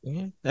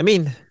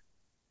mean,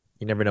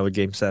 you never know with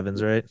Game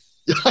 7s, right?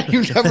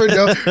 You never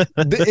know.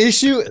 The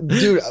issue,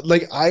 dude,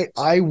 like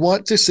I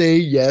want to say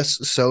yes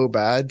so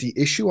bad. The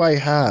issue I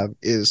have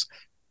is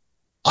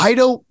I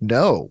don't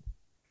know.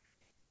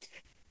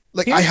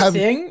 Like Here's the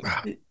thing.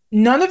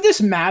 None of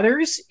this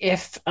matters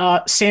if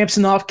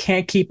Samsonov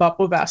can't keep up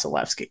with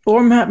Vasilevsky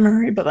or Matt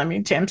Murray. But I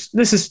mean, this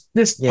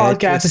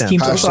podcast is Team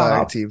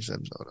Samsonov. Team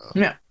Samsonov.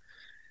 Yeah,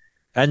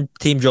 and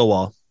Team Joe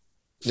Wall.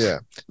 Yeah,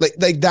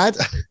 like that.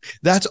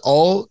 That's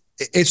all.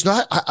 It's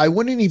not. I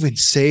wouldn't even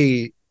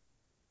say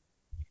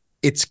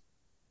it's.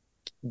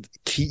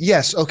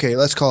 Yes, okay.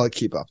 Let's call it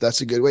keep up.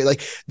 That's a good way.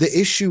 Like the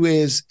issue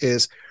is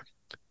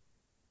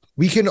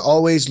we can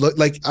always look.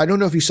 Like I don't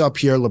know if you saw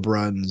Pierre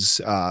LeBrun's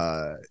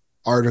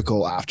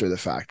article after the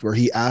fact where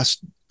he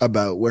asked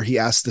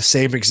the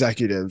same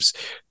executives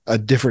a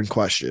different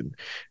question.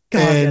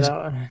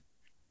 And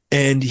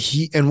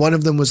one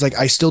of them was like,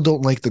 I still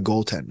don't like the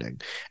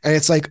goaltending. And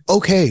it's like,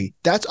 okay,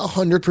 that's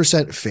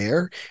 100%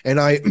 fair. And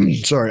I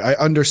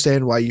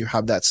understand why you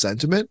have that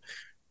sentiment.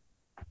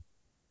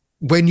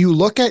 When you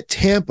look at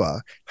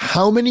Tampa,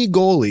 how many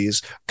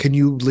goalies can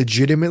you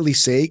legitimately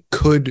say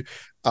could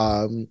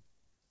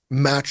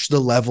match the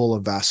level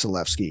of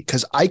Vasilevsky?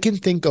 Because I can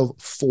think of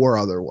 4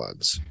 other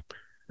ones.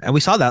 And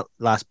we saw that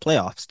last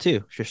playoffs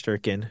too.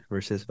 Shesterkin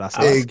versus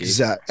Vasilevsky.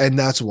 Exactly. And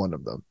that's one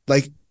of them.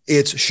 Like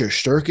it's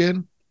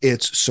Shesterkin,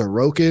 it's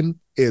Sorokin,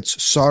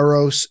 it's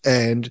Saros,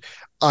 and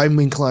I'm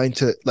inclined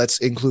to let's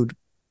include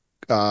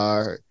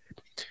Connor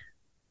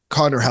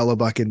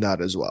Hellebuck in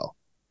that as well.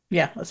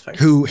 Yeah, that's fair.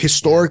 Who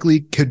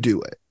historically could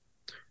do it.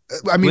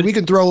 I mean, we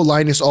can throw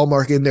Linus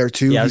Allmark in there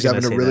too. Yeah, he's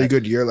having a really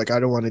good year. Like, I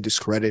don't want to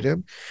discredit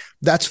him.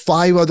 That's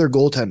 5 other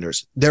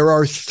goaltenders. There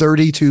are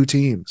 32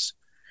 teams.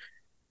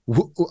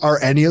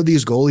 Are any of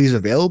these goalies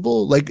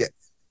available? Like,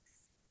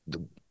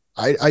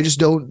 I just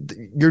don't.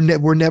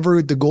 We're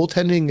never. The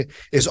goaltending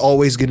is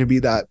always going to be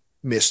that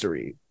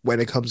mystery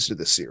when it comes to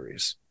the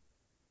series.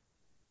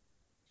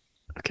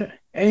 Okay.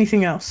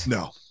 Anything else?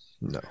 No.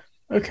 No.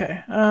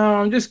 Okay,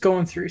 I'm just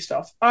going through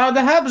stuff. The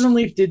Habs and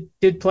Leaf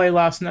did play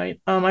last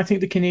night. I think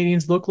the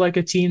Canadians looked like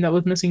a team that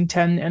was missing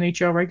 10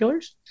 NHL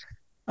regulars.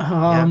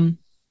 Yeah.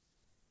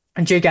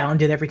 And Jake Allen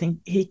did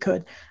everything he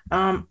could.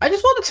 I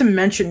just wanted to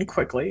mention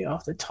quickly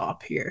off the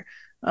top here.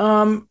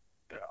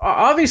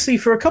 Obviously,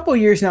 for a couple of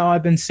years now,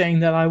 I've been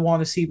saying that I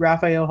want to see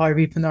Raphael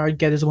Harvey Pinard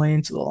get his way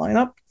into the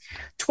lineup.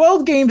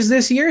 12 games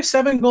this year,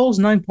 7 goals,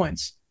 9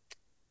 points.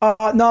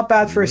 Not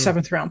bad for a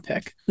seventh round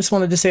pick. Just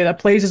wanted to say that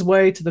plays his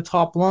way to the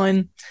top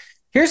line.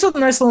 Here's a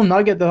nice little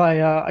nugget that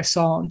I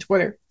saw on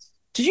Twitter.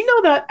 Did you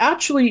know that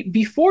actually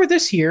before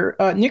this year,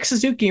 Nick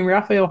Suzuki and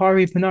Raphael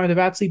Harvey Pinard have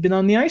actually been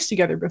on the ice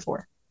together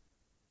before?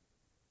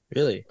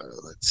 Really?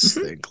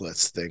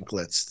 Let's think.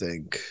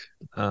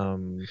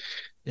 Daniel,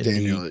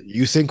 Daniel,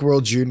 you think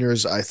World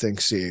Juniors, I think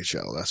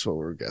CHL. That's what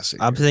we're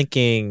guessing. I'm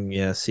thinking,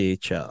 yeah,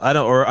 CHL. I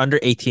don't, or under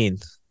 18.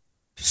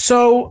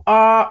 So,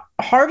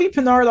 Harvey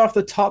Pinard, off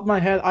the top of my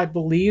head, I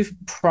believe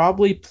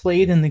probably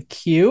played in the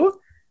Q.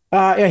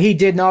 Yeah, he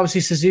did, and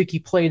obviously Suzuki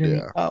played in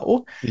the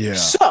O. Yeah,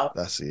 so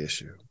that's the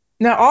issue.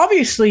 Now,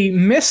 obviously,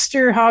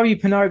 Mr. Harvey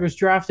Pinard was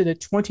drafted at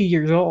 20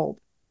 years old.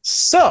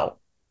 So,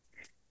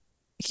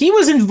 he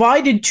was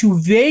invited to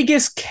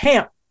Vegas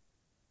camp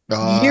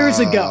years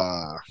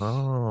ago,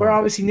 where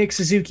obviously Nick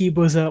Suzuki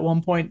was at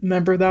one point a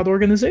member of that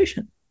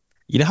organization.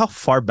 You know how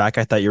far back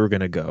I thought you were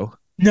going to go?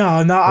 No,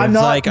 I'm not.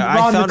 Like,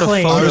 I found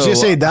McLean. I was going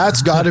to say,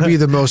 that's got to be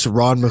the most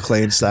Ron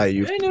McLean stat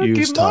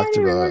you've talked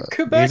about.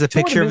 There's a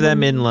picture of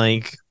them in,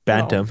 like,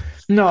 Bantam.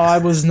 No, I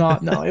was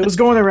not. No, it was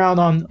going around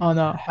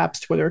on Hap's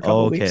Twitter a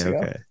couple weeks ago.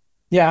 Okay.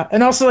 Yeah,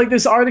 and also like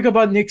this article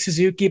about Nick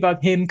Suzuki,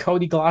 about him,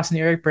 Cody Glass, and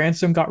Eric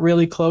Branson got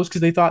really close because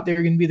they thought they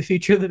were going to be the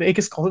future of the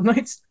Vegas Golden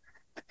Knights,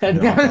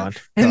 and now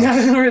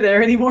they're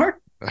there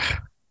anymore.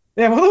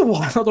 Yeah, what a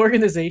wild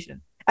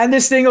organization! And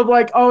this thing of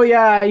like, oh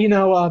yeah,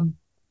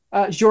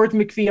 George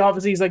McPhee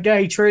obviously he's like, yeah,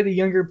 he traded a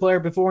younger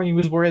player before and he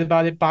was worried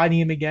about it biting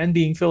him again,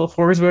 being Philip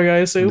Forsberg, I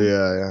assume.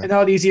 Yeah. And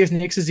all these years,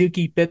 Nick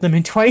Suzuki bit them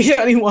in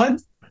 2021.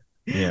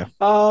 Yeah.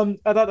 I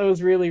thought that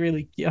was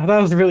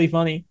really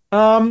funny.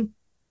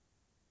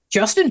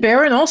 Justin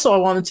Barron also I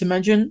wanted to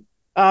mention,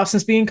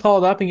 since being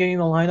called up and getting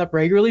the lineup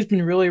regularly, has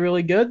been really,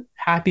 really good.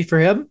 Happy for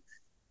him.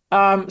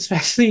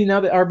 Especially now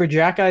that Arber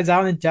Xhekaj is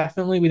out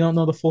indefinitely. We don't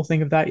know the full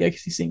thing of that yet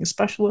because he's seeing a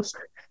specialist.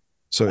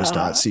 So it's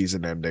not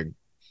season ending.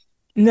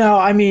 No,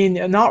 I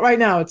mean, not right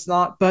now. It's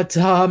not. But,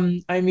 I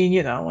mean,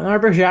 when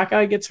Arber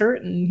Xhekaj gets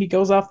hurt and he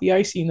goes off the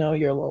ice, you're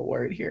a little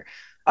worried here.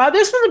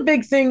 This was a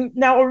big thing.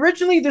 Now,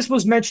 originally, this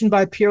was mentioned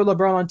by Pierre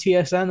LeBrun on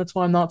TSN. That's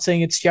why I'm not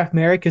saying it's Jeff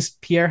Merrick, because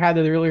Pierre had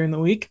it earlier in the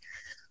week.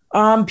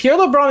 Pierre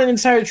LeBrun in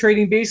Insider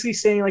Trading basically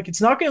saying, like,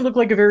 it's not going to look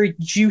like a very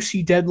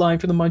juicy deadline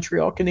for the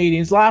Montreal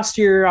Canadiens. Last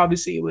year,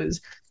 obviously,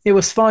 it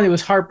was fun. It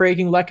was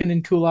heartbreaking. Lekin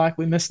and Kulak,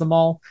 we missed them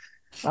all.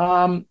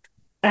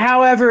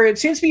 However, it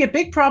seems to be a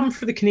big problem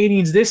for the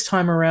Canadiens this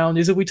time around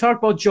is that we talk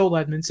about Joel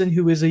Edmondson,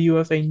 who is a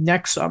UFA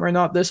next summer,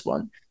 not this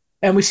one.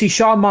 And we see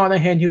Sean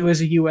Monahan, who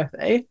is a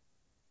UFA.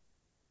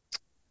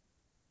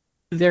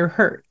 They're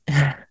hurt.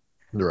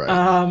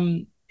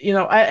 Right.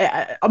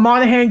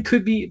 Monahan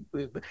could be.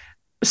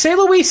 St.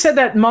 Louis said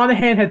that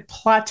Monahan had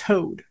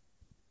plateaued.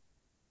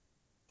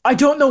 I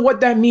don't know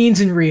what that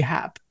means in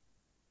rehab,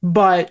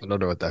 but I don't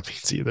know what that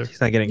means either.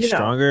 He's not getting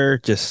stronger,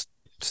 just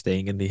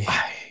staying in the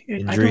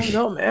injury. I don't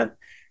know, man.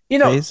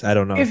 Phase? I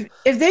don't know.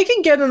 If they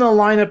can get in the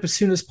lineup as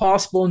soon as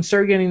possible and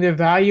start getting their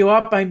value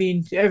up, I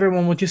mean,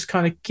 everyone will just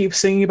kind of keep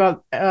singing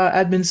about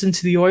Edmondson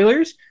to the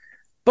Oilers.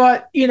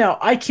 But,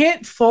 I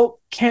can't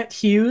fault Kent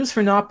Hughes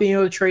for not being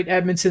able to trade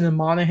Edmondson and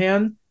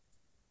Monahan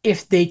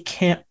if they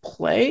can't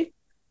play.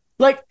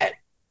 Like,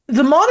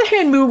 the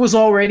Monahan move was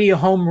already a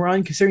home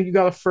run considering you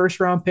got a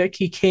first-round pick.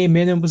 He came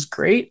in and was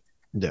great.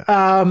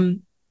 Yeah.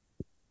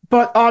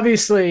 But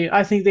obviously,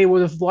 I think they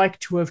would have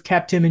liked to have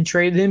kept him and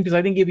traded him because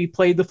I think if he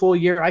played the full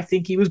year, I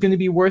think he was going to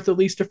be worth at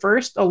least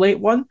a late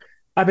one.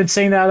 I've been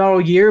saying that all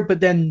year,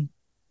 but then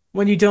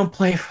when you don't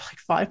play for like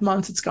 5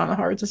 months, it's kind of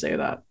hard to say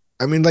that.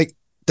 I mean, like,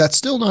 that's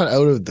still not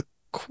out of the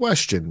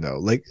question, though.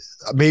 Like,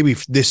 maybe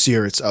this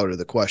year it's out of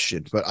the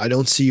question, but I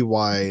don't see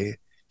why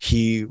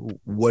he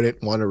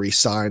wouldn't want to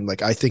resign.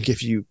 Like, I think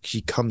if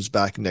he comes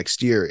back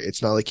next year,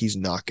 it's not like he's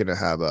not going to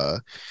have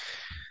a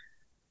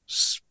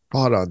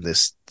spot on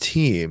this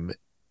team,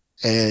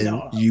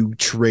 and you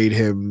trade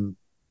him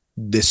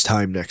this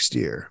time next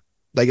year.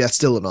 Like, that's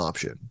still an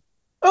option.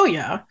 Oh,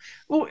 yeah.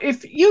 Well,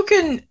 if you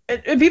can,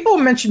 people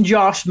mention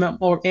Josh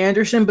or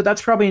Anderson, but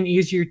that's probably an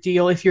easier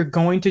deal if you're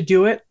going to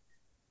do it.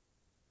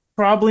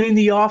 Probably in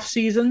the off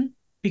season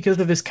because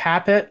of his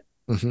cap hit.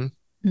 Mm-hmm.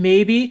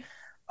 Maybe.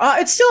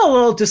 It's still a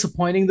little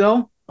disappointing,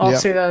 though. I'll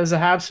say that as a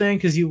Habs fan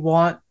because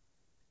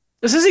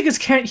especially because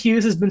Kent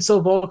Hughes has been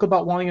so vocal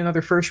about wanting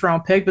another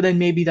first-round pick, but then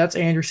maybe that's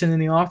Anderson in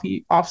the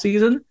off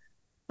season.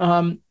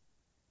 And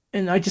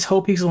I just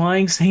hope he's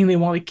lying, saying they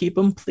want to keep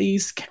him.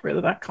 Please get rid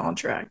of that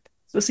contract.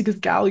 Especially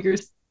because Gallagher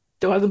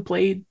still hasn't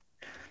played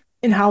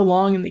in how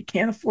long, and they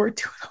can't afford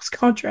 2 of those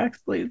contracts,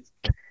 please.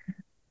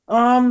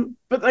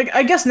 But like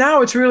I guess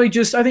now it's really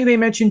just I think they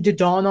mentioned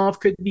Dodonov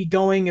could be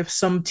going if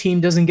some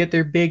team doesn't get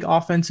their big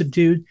offensive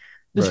dude. Right.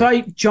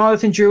 Despite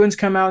Jonathan Druin's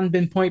come out and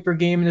been point per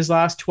game in his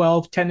last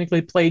 12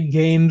 technically played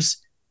games,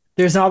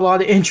 there's not a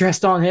lot of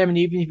interest on him, and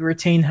even if you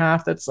retain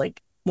half, that's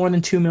like more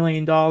than $2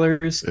 million.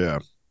 Yeah.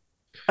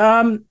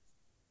 Um,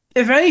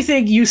 if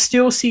anything, you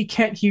still see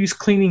Kent Hughes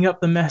cleaning up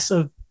the mess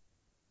of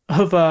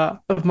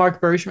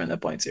Mark Bergevin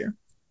at points here.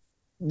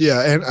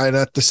 Yeah, and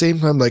at the same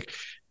time, like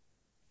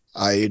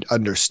I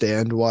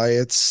understand why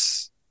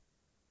it's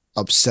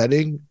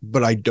upsetting,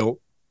 but I don't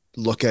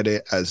look at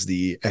it as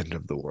the end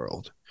of the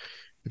world,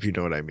 if you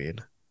know what I mean.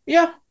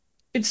 Yeah,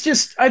 it's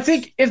just I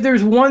think if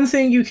there's one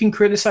thing you can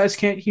criticize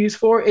Kent Hughes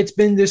for, it's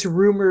been this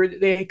rumor that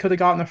they could have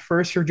gotten a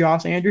first for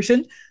Josh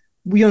Anderson.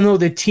 We don't know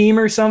the team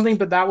or something,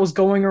 but that was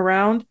going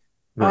around.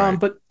 Right.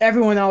 But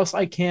everyone else,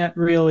 I can't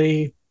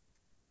really.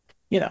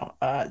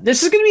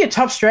 This is going to be a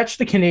tough stretch.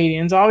 The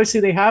Canadians, obviously,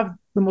 they have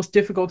the most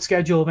difficult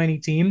schedule of any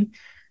team.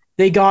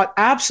 They got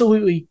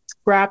absolutely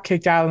crap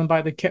kicked out of them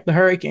by the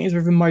Hurricanes,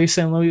 where Mario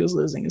St. Louis was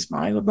losing his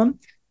mind with them.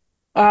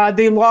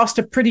 They lost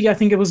I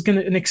think it was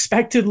an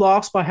expected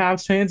loss by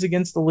Habs fans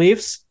against the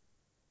Leafs.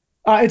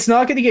 It's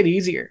not going to get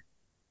easier.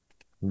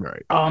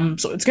 Right.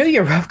 So it's going to be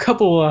a rough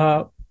couple,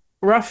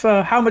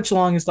 how much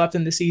long is left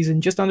in the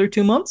season? Just under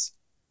 2 months?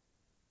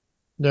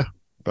 Yeah.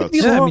 It'd be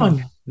Yeah,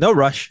 long. no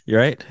rush. You're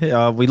right.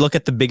 We look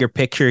at the bigger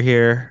picture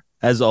here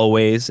as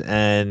always,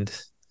 and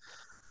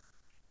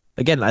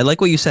again, I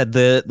like what you said.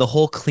 The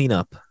whole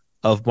cleanup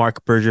of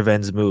Mark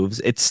Bergevin's moves,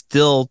 it's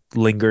still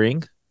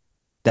lingering,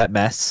 that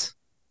mess,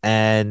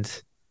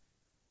 and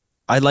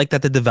I like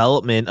that the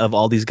development of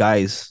all these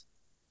guys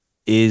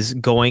is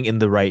going in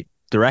the right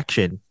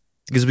direction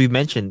because we've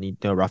mentioned,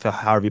 Raphael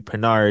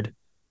Harvey-Pinard,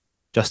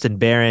 Justin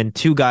Barron,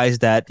 two guys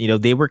that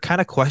they were kind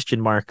of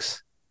question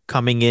marks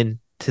coming in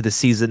to the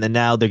season, and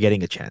now they're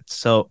getting a chance.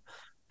 So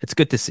it's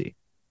good to see.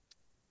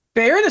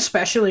 Barron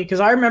especially, because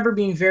I remember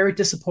being very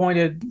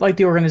disappointed, like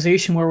the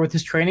organization were with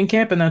his training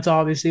camp, and that's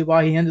obviously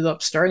why he ended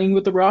up starting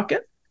with the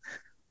Rocket.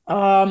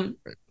 Um,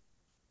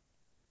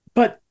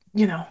 but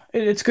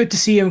it's good to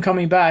see him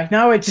coming back.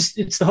 Now it's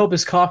the hope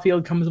as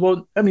Caulfield comes.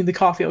 Well, I mean, the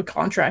Caulfield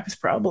contract is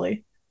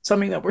probably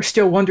something that we're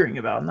still wondering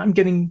about, and I'm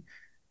getting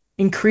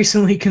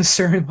increasingly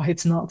concerned why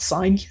it's not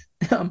signed.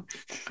 I'm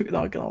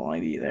not gonna lie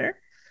to you there.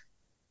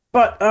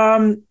 But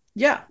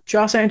yeah,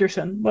 Josh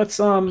Anderson. Let's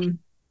move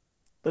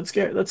that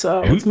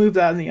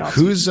in the offseason.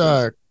 Who's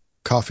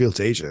Caulfield's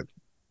agent?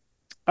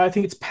 I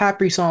think it's Pat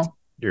Brisson.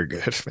 You're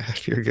good, man.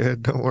 You're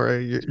good. Don't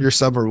worry. Your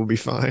summer will be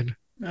fine.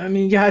 I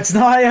mean, yeah, it's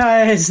not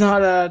a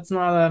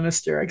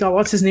Mr. God,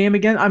 what's his name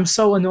again? I'm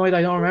so annoyed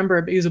I don't remember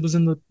it because it was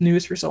in the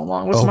news for so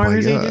long. What's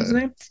Marner's agent's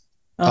name?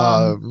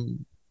 Not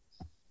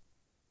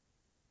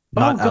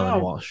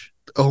Alan Walsh.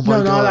 Oh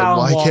my God!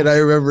 Why can't I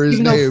remember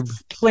his name?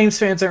 Flames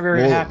fans aren't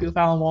very happy with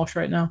Alan Walsh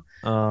right now.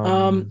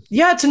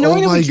 Yeah, it's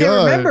annoying that we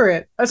can't remember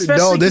it.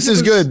 No, this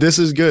is good. This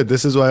is good.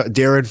 This is why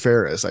Darren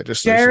Ferris. I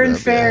just Darren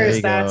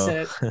Ferris. That's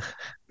it.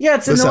 Yeah,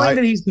 it's annoying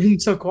that he's been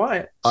so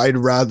quiet. I'd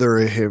rather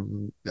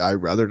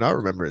not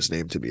remember his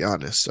name, to be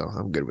honest. So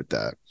I'm good with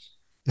that.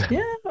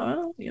 Yeah,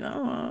 well,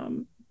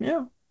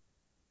 yeah.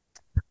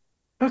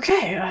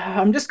 Okay,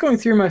 I'm just going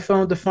through my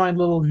phone to find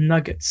little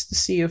nuggets to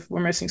see if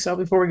we're missing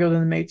something before we go to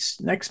the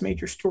next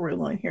major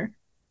storyline here.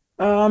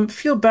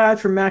 Feel bad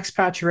for Max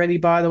Pacioretty,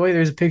 by the way.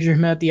 There's a picture of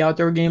him at the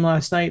outdoor game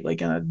last night,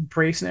 like in a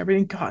brace and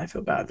everything. God, I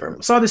feel bad for him.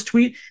 I saw this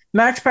tweet.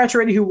 Max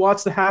Pacioretty, who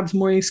watched the Habs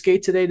morning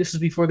skate today, this was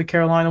before the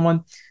Carolina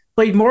one,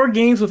 played more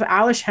games with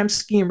Ales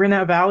Hemsky and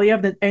Rinat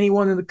Valiev than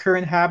anyone in the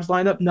current Habs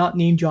lineup not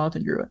named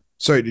Jonathan Drouin.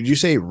 Sorry, did you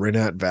say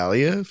Rinat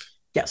Valiev?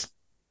 Yes.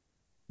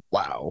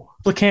 Wow.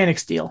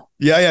 Mechanics deal.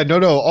 Yeah. No.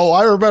 Oh,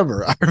 I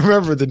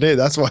remember the name.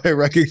 That's why I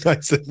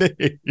recognize the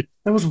name.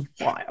 That was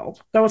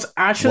wild. That was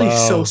actually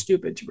so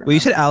stupid to remember. Well,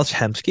 you said Ales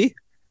Hemsky?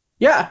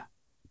 Yeah.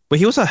 But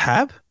he was a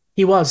Hab?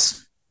 He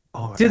was.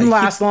 Oh, didn't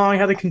last long,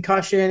 had a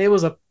concussion. It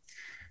was a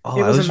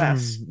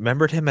mess.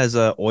 Remembered him as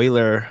a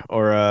Oiler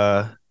or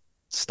a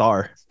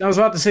Star. I was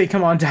about to say,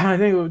 come on, I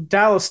think it was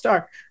Dallas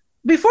Star.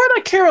 Before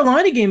that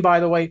Carolina game,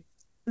 by the way,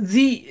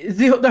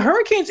 the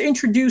Hurricanes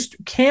introduced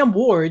Cam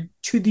Ward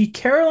to the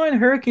Carolina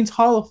Hurricanes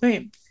Hall of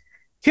Fame.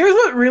 Here's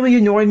what really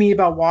annoyed me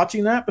about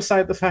watching that,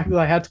 besides the fact that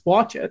I had to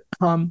watch it.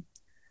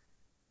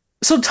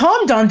 So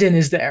Tom Dundon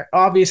is there.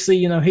 Obviously,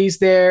 he's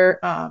there.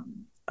 I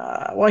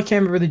can't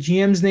remember the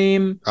GM's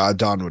name.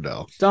 Don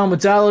Waddell. Don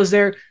Waddell is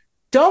there.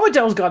 Don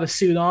Waddell's got a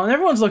suit on.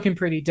 Everyone's looking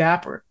pretty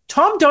dapper.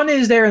 Tom Dundon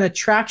is there in a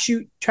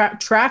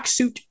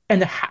tracksuit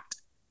and a hat.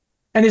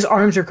 And his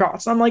arms are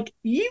crossed. I'm like,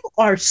 you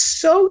are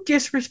so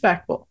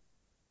disrespectful.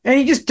 And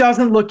he just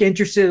doesn't look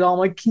interested at all. I'm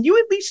like, can you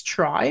at least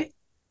try?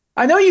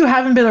 I know you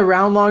haven't been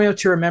around long enough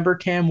to remember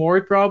Cam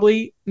Ward,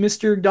 probably,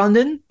 Mr.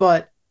 Dundon,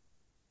 but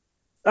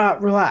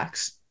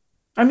relax.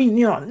 I mean,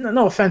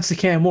 no offense to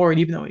Cam Ward,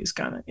 even though he's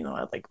kind of,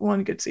 had like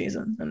one good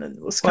season, and then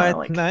it was kind of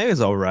like. No, he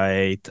was all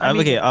right. I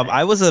don't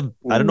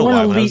know one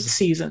why. elite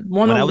season.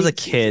 When I was a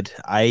kid,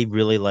 I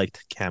really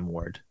liked Cam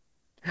Ward.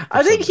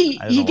 I think some- he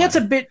I don't he know gets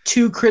why. a bit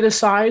too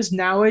criticized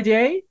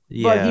nowadays, but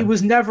Yeah. he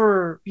was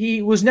never.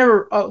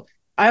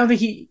 I don't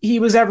think he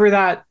was ever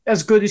that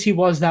as good as he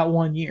was that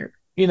one year.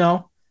 You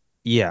know,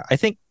 Yeah, I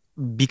think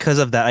because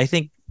of that, I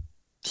think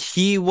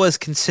he was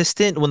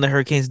consistent when the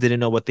Hurricanes didn't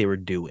know what they were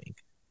doing.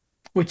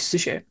 which is a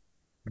shame.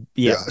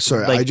 Yeah, Yeah,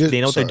 sorry, like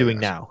they know what they're sorry, doing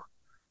guys. now.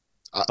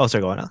 I, Oh,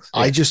 sorry, go on, Alex.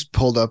 I Yeah. just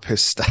pulled up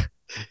his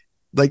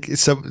like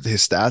some of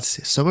his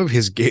stats. Some of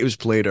his games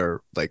played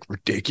are like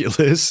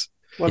ridiculous.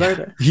 What Yeah.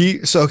 are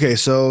they?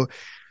 So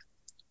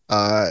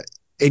uh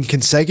in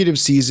consecutive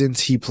seasons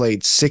he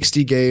played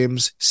 60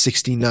 games,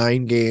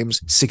 69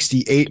 games,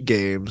 68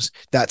 games.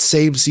 That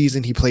same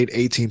season he played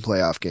 18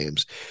 playoff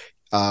games.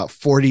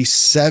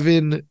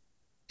 47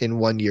 in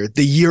 1 year.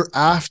 The year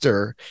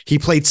after, he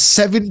played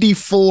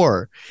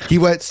 74. He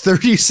went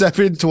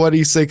 37,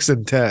 26,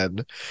 and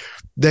 10.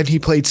 Then he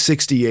played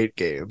 68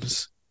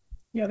 games.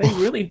 Yeah, they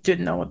really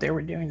didn't know what they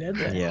were doing, did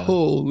they? Yeah.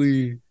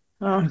 Holy.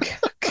 Oh,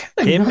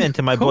 Him and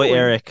to my boy goalie.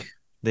 Eric,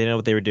 they know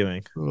what they were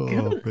doing. Oh,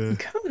 Get man.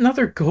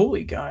 another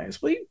goalie,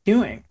 guys. What are you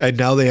doing? And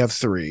now they have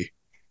 3.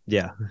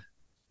 Yeah.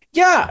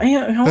 Yeah, I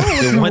wanna They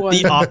listen to went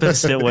the what-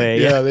 opposite way.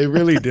 Yeah, they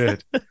really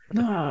did.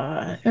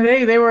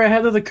 They were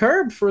ahead of the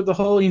curve for the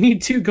whole you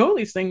need 2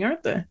 goalies thing,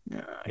 aren't they?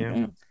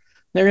 Yeah.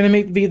 They're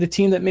gonna be the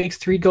team that makes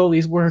 3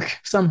 goalies work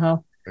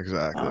somehow.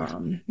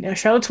 Exactly. Yeah,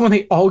 shout out to when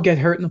they all get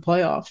hurt in the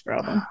playoffs,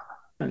 probably.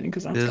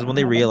 Because This is when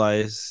they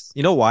realize,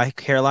 you know why?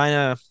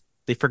 Carolina,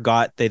 they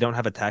forgot they don't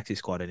have a taxi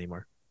squad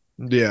anymore.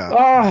 Yeah,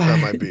 Oh, that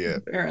might be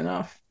it. fair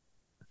enough.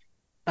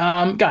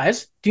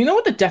 Guys, do you know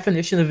what the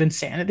definition of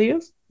insanity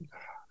is?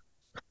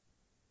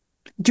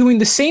 Doing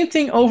the same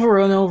thing over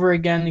and over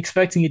again,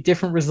 expecting a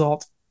different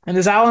result. And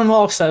as Alan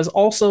Walsh says,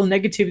 also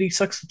negativity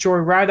sucks the joy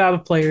right out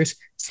of players.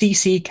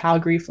 CC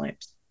Calgary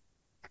Flames.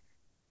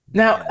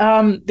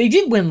 Now, they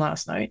did win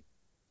last night.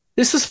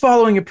 This was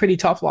following a pretty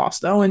tough loss,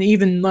 though, and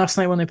even last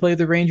night when they played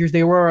the Rangers,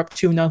 they were up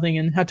 2-0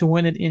 and had to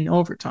win it in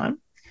overtime.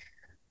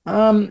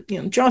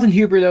 Jonathan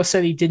Huberdeau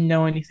said he didn't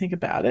know anything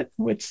about it,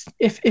 which,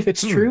 if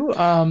it's true,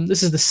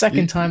 this is the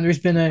second time there's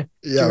been a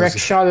Yeah, direct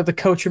shot at the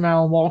coach from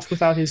Alan Walsh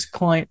without his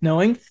client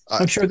knowing.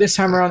 I'm sure this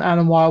time around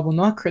Adam Wild will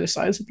not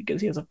criticize it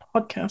because he has a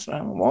podcast with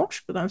Alan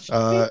Walsh, but that's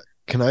just me.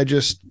 Can I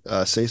just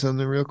say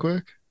something real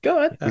quick? Go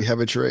ahead. We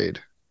have a trade.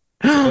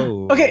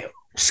 Oh. Okay,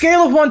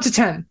 scale of 1 to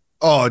 10.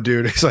 Oh,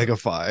 dude, it's like a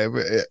 5.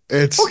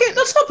 It's Okay,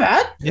 that's not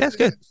bad. Yeah, it's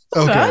good.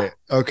 Not bad.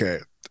 okay.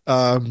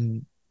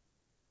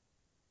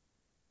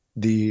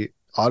 The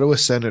Ottawa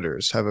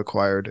Senators have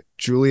acquired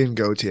Julien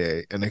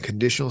Gauthier and a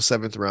conditional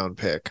 7th round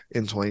pick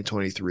in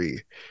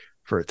 2023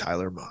 for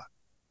Tyler Mott.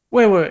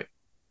 Wait.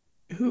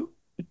 Who?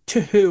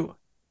 To who?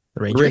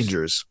 The Rangers.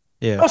 Rangers.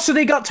 Yeah. Oh, so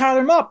they got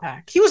Tyler Mott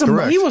back. He was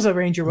Correct. a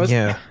Ranger, wasn't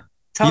Yeah. he? You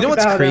Talk know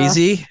what's about,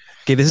 crazy?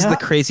 Okay, this is yeah. the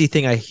crazy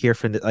thing I hear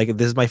from like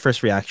this is my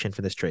first reaction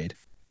for this trade.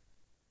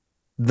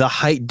 The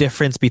height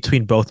difference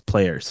between both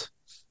players.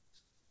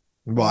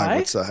 Why? Why?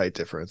 What's the height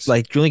difference?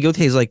 Like Julien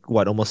Gauthier is like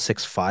what, almost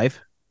 6'5"?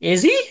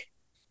 Is he?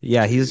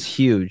 Yeah, he's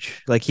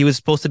huge. Like he was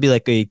supposed to be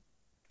like a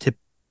tip,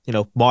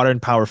 modern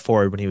power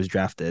forward when he was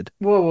drafted.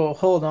 Whoa,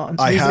 hold on.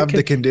 I Please, have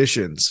the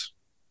conditions.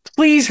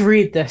 please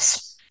read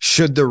this.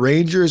 Should the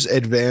Rangers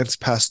advance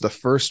past the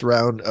first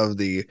round of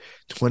the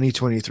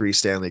 2023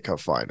 Stanley Cup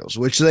Finals,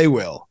 which they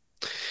will,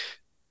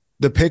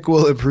 the pick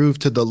will improve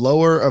to the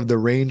lower of the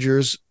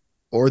Rangers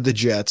or the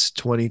Jets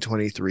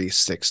 2023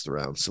 6th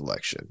round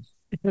selection.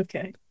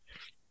 Okay.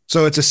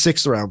 So it's a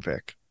 6th round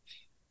pick.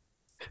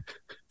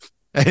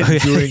 And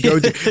Julien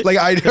Gauthier, like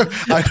I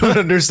don't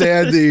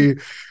understand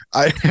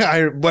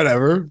I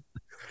whatever.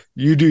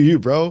 You do you,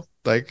 bro.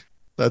 Like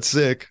that's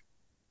sick.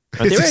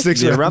 They're It's a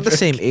 6th round around the pick.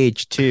 same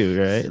age too,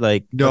 right?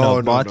 Like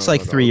No, Mott's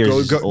like 3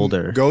 years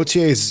older.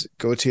 Gauthier is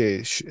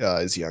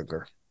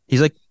younger.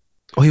 He's like,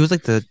 he was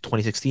like the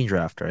 2016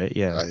 draft, right?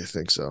 Yeah. I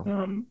think so.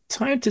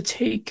 Time to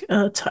take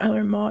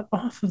Tyler Mott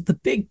off of the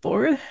big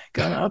board.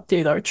 Gonna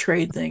update our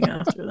trade thing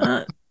after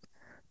that.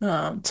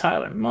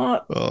 Tyler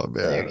Mott. Oh man.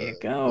 There you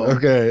go.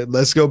 Okay,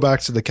 let's go back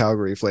to the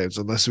Calgary Flames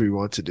unless we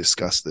want to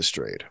discuss this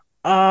trade.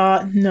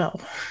 No.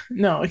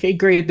 Okay,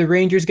 great. The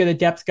Rangers get a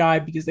depth guy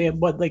because they have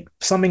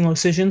Summing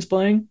Locisions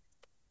playing.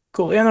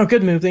 Cool. Yeah, no,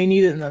 good move. They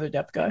needed another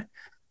depth guy.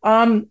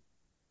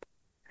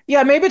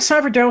 Yeah, maybe it's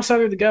time for Daryl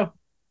Sutter to go.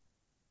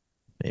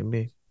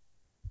 Maybe.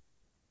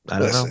 I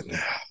don't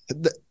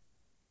know.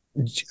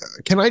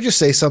 Can I just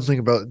say something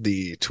about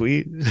the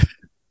tweet?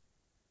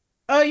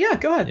 Yeah,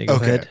 go ahead. Yeah, go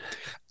Okay. ahead.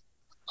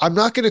 I'm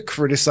not going to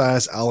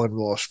criticize Alan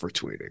Walsh for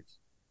tweeting.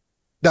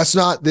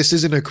 This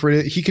isn't a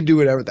critic. He can do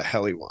whatever the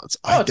hell he wants.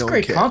 Oh, I it's don't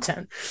great care.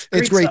 content.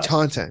 It's great stuff.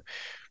 content.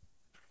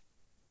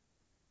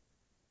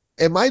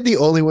 Am I the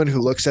only one who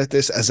looks at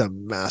this as a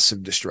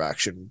massive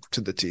distraction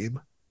to the team?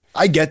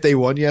 I get they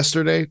won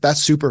yesterday.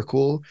 That's super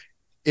cool.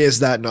 Is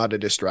that not a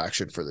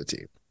distraction for the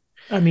team?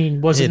 I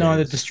mean, was it It not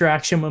a is.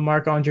 distraction when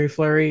Marc-Andre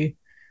Fleury,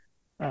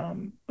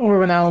 or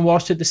when Alan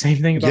Walsh did the same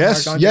thing about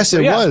Yes, Marc-Andre yes, it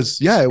Fleury? was.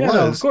 Yeah, it Yeah, no,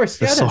 of was. course.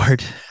 The Yeah, it is.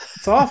 sword.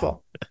 It's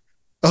awful.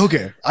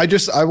 Okay, I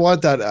just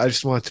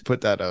wanted to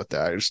put that out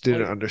there. I just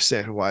didn't Like-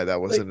 understand why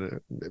that like,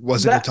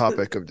 wasn't a that-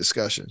 topic of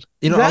discussion.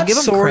 I'll That give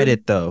him sort-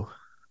 credit though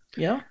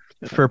Yeah.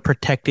 for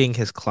protecting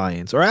his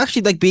clients, or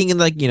actually like being in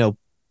like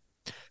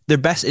their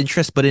best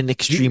interest, but in an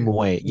extreme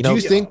way. Do you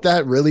Yeah. think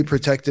that really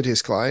protected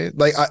his client?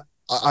 Like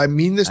I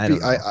mean this I don't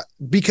know.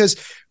 because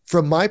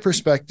from my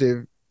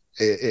perspective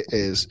it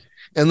is,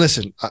 and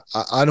listen,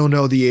 I don't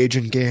know the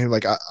agent game.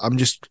 Like I'm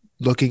just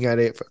looking at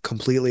it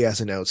completely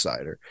as an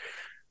outsider.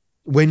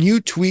 When you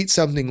tweet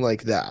something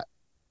like that,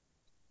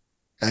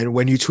 and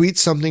when you tweet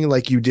something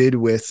like you did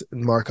with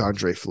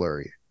Marc-Andre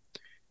Fleury,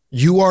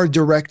 you are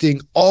directing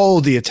all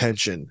the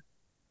attention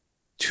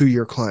to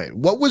your client.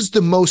 What was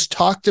the most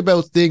talked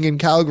about thing in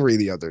Calgary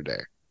the other day?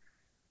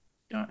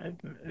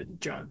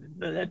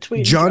 That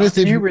tweet.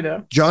 Jonathan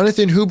Huberdeau.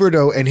 Jonathan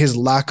Huberdeau and his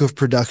lack of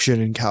production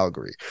in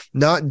Calgary.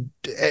 Not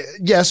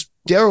yes,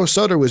 Daryl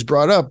Sutter was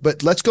brought up,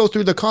 but let's go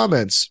through the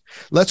comments.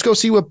 Let's go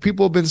see what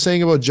people have been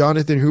saying about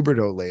Jonathan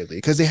Huberdeau lately,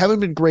 because they haven't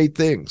been great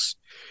things.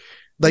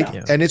 Like,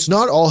 Yeah. and it's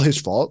not all his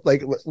fault.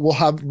 Like,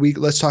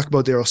 let's talk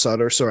about Daryl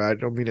Sutter. Sorry, I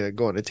don't mean to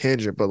go on a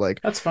tangent, but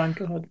like, That's fine.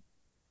 Go ahead.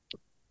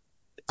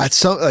 at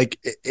some like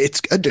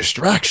it's a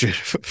distraction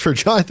for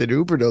Jonathan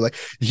Huberdeau. Like,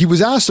 he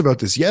was asked about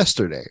this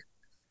yesterday.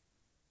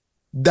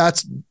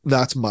 That's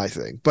my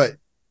thing. But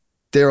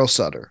Daryl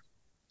Sutter,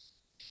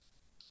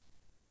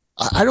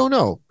 I don't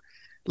know.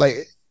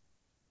 Like,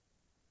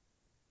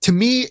 to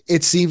me,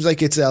 it seems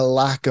like it's a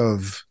lack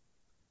of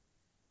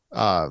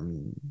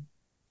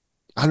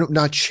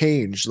not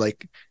change,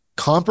 like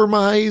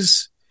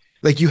compromise.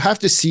 Like, you have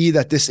to see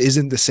that this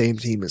isn't the same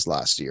team as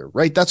last year,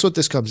 right? That's what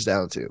this comes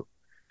down to.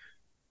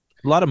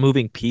 A lot of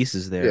moving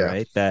pieces there, Yeah.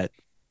 right? That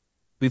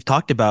we've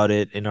talked about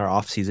it in our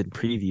off-season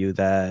preview,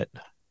 that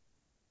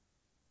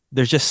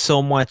there's just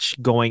so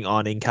much going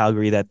on in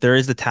Calgary, that there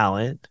is the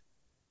talent.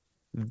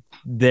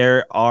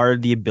 There are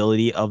the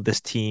ability of this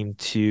team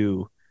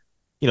to,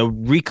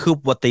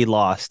 recoup what they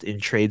lost in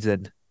trades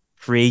and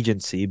free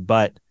agency,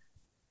 but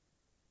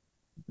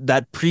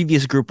that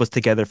previous group was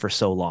together for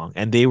so long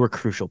and they were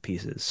crucial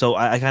pieces. So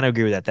I kind of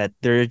agree with that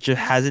there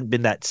just hasn't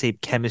been that same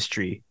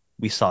chemistry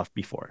we saw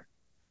before.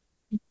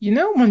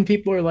 When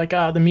people are like,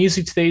 the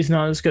music today is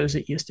not as good as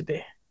it used to be.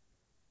 I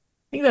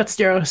think that's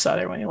Daryl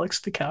Sutter when he looks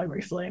at the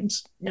Calgary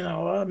Flames.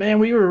 Man,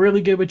 we were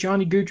really good with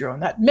Johnny Gaudreau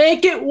and that.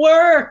 Make it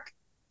work!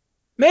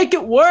 Make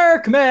it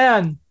work,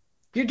 man!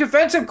 Your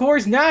defensive core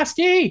is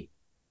nasty!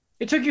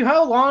 It took you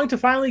how long to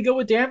finally go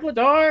with Dan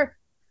Vladar?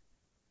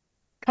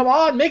 Come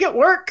on, make it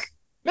work!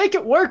 Make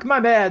it work, my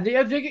man!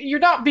 You're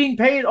not being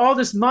paid all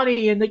this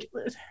money, and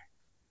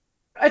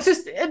it's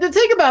just the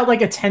thing about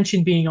like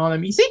attention being on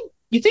him. You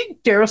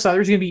think Daryl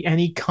Sutter's gonna be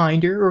any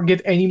kinder or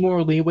give any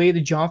more leeway to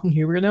Jonathan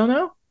Huberdeau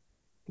now?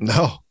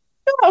 No.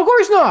 No, of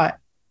course not.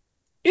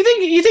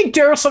 You think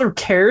Daryl Sutter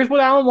cares what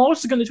Alan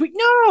Wallace is going to tweet?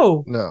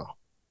 No.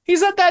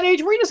 He's at that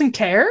age where he doesn't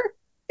care.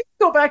 He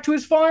can go back to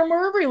his farm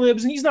wherever he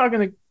lives, and he's not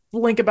going to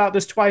blink about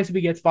this twice if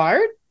he gets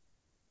fired.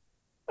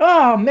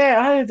 Oh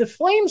man, the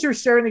Flames are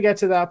starting to get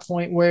to that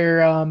point where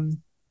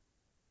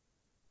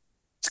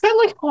it's kind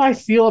of like how I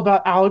feel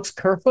about Alex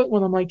Kerfoot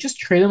when I'm like, just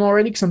trade him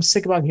already because I'm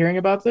sick about hearing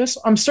about this.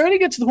 I'm starting to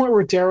get to the point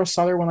where Daryl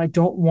Sutter, when I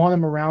don't want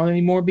him around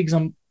anymore because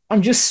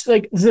I'm just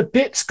like, the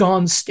bit's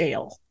gone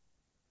stale.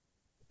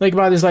 Like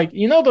about his, like,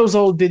 those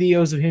old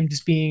videos of him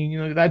just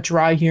being, that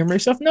dry humor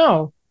stuff?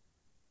 No.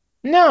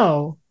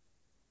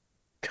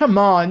 Come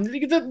on.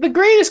 The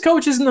greatest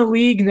coaches in the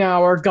league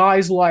now are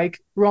guys like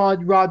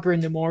Rod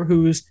Brindamore,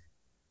 who's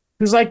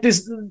like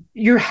this,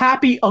 your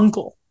happy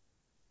uncle.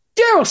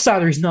 Daryl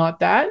Sutter's not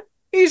that.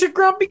 He's a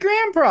grumpy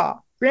grandpa,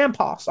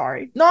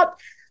 sorry. Not,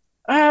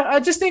 I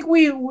just think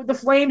the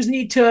Flames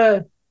need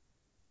to,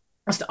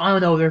 I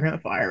don't know if they're going to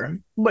fire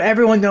him, but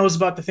everyone knows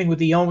about the thing with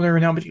the owner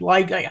and how much you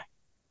like.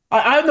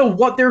 I don't know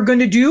what they're going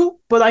to do,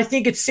 but I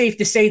think it's safe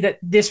to say that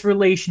this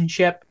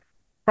relationship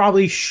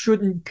probably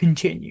shouldn't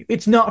continue.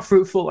 It's not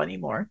fruitful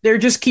anymore. They're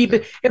just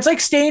it's like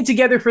staying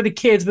together for the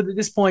kids, but at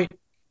this point,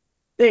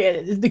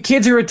 the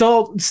kids are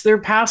adults. They're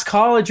past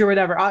college or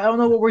whatever. I don't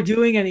know what we're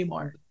doing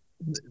anymore.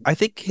 I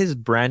think his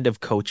brand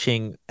of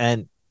coaching,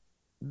 and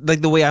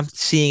like the way I'm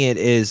seeing it,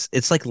 is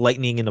it's like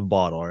lightning in a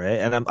bottle, right?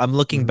 And I'm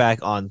looking back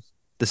on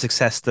the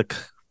success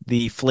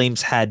the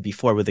Flames had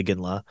before with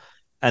Iginla.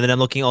 And then I'm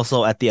looking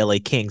also at the LA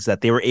Kings,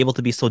 that they were able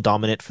to be so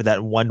dominant for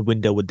that one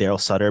window with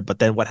Daryl Sutter. But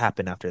then what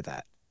happened after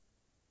that?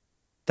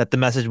 That the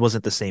message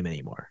wasn't the same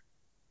anymore.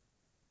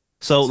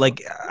 So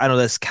like, I don't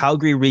know, this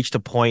Calgary reached a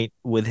point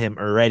with him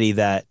already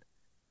that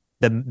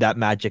that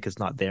magic is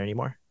not there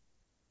anymore.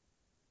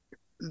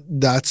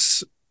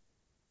 That's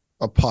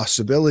a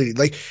possibility.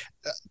 Like,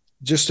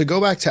 just to go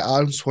back to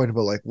Adam's point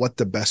about like what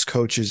the best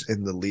coaches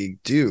in the league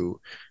do,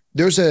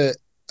 there's a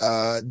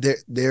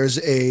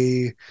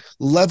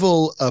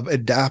level of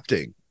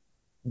adapting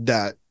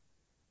that's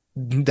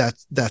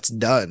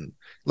done.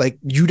 Like,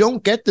 you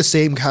don't get the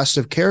same cast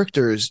of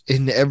characters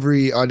on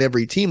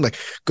every team. Like,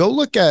 go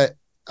look at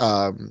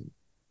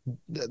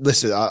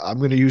listen, I'm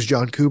going to use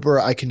John Cooper.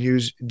 I can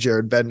use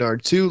Jared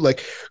Bednar too.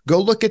 Like, go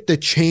look at the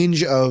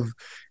change of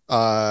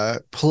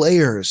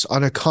players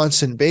on a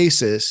constant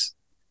basis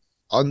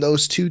on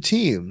those two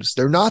teams.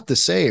 They're not the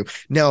same.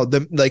 Now,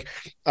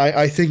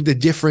 I think the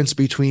difference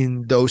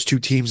between those two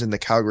teams and the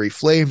Calgary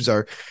Flames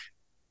are,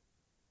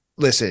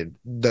 listen,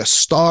 the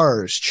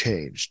stars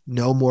changed.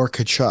 No more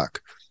Kachuk,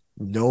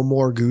 no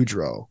more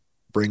Goudreau,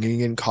 bringing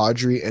in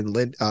Kadri and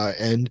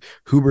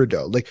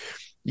Huberdeau. Like,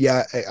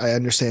 yeah, I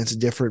understand it's a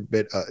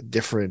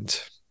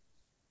different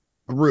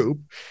group,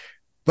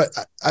 but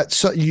at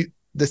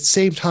the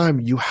same time,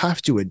 you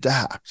have to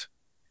adapt.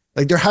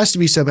 Like, there has to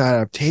be some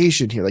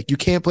adaptation here. Like, you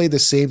can't play the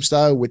same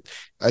style with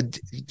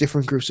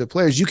different groups of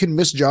players. You can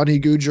miss Johnny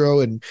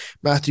Gaudreau and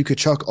Matthew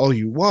Tkachuk all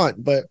you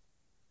want, but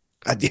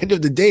at the end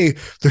of the day,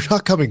 they're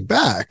not coming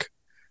back.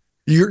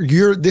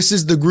 This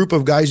is the group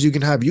of guys you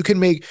can have. You can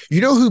make.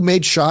 You know who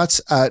made shots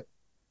at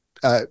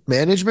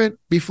management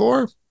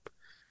before?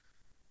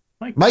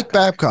 Mike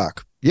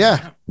Babcock.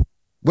 Yeah,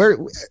 where.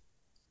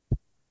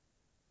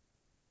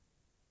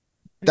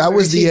 That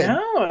was the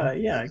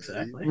yeah,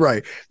 exactly.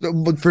 Right,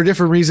 but for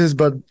different reasons.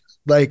 But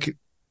like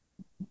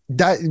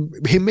that,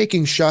 him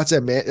making shots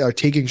at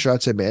taking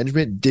shots at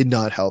management did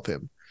not help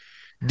him.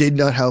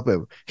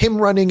 Him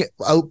running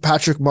out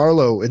Patrick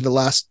Marleau in the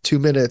last 2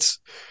 minutes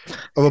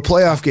of a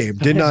playoff game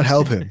did not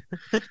help him.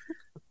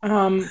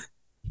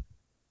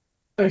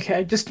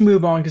 Okay, just to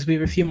move on because we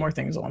have a few more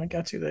things I want to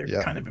get to that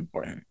are kind of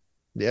important.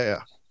 Yeah.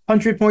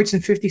 100 points in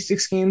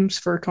 56 games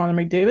for Connor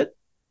McDavid.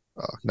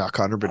 Not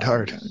Connor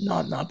Bedard.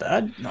 Not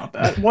bad.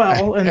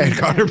 Well, and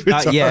Connor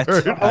Bedard. Yet.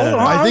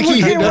 I think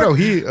he hit.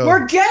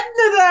 We're getting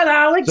to that,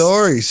 Alex.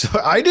 Sorry,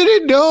 I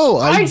didn't know.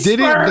 I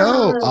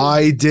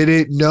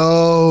didn't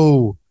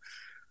know.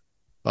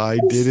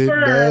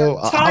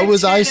 How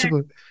was I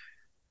supposed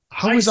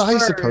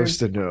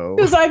to know?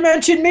 Because I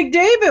mentioned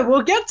McDavid.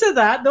 We'll get to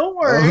that. Don't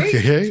worry.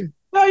 Okay.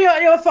 No,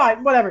 yeah,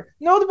 fine, whatever.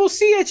 Notable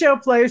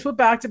CHL players with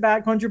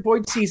back-to-back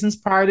 100-point seasons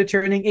prior to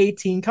turning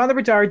 18. Connor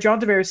Bedard,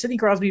 John Tavares, Sidney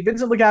Crosby,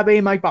 Vincent Legabe,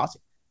 and Mike Bossy.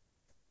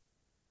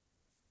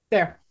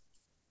 There.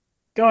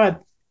 Go ahead.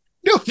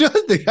 No,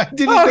 nothing. I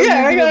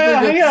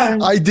didn't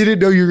know. I didn't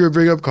know you were going to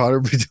bring up Connor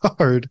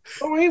Bedard.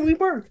 Oh, we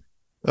were.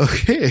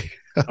 Okay.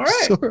 All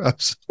right. I'm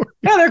sorry.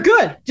 Yeah, they're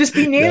good. Just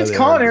be named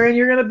Connor and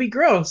you're going to be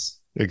gross.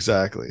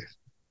 Exactly.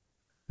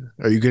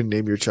 Are you going to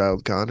name your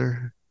child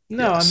Connor?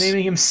 No, yes. I'm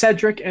naming him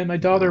Cedric and my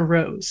daughter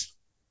Rose.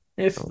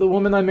 If the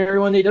woman I marry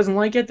one day doesn't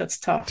like it, that's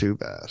tough. Too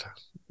bad.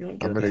 I'm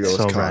going to go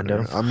with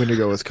Connor. I'm going to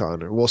go with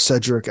Connor. Well,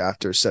 Cedric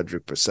after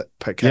Cedric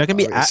Paquette. You're not going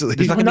to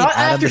be not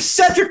after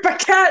Cedric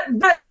Paquette.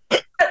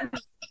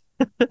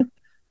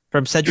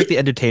 From Cedric the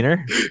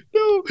Entertainer?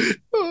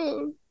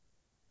 No.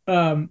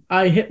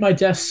 I hit my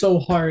desk so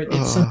hard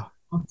it sent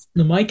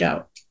the mic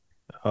out.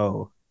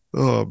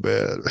 Oh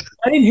man!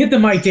 I didn't hit the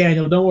mic,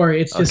 Daniel. Don't worry.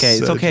 It's just okay.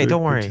 It's okay.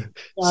 Don't worry.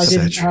 I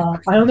didn't.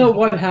 I don't know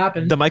what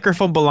happened. The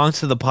microphone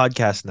belongs to the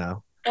podcast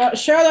now.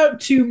 Shout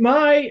out to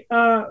my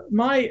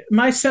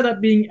my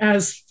setup being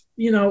as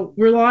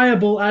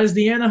reliable as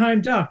the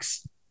Anaheim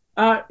Ducks.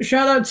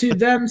 Shout out to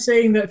them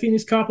saying that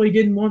Phoenix Copley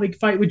didn't want to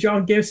fight with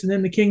John Gibson, and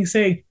then the Kings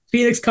saying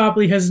Phoenix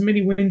Copley has as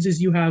many wins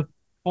as you have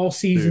all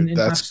season. Dude,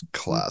 that's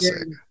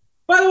classic.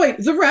 By the way,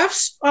 the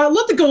refs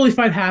let the goalie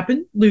fight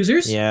happen.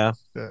 Losers. Yeah.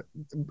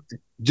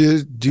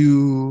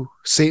 Do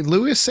St.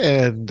 Louis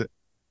and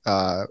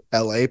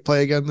LA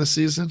play again this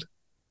season?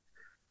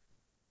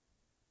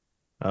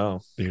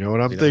 Oh, you know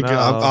what I'm thinking.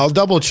 I'll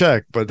double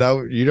check, but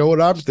you know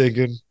what I'm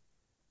thinking.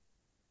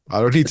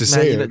 I don't need to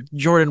say it.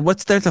 Jordan,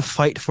 what's there to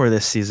fight for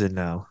this season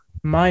now?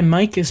 My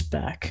mic is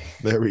back.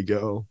 There we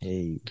go.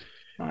 Hey.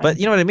 But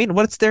you know what I mean?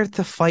 What's there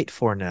to fight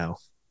for now?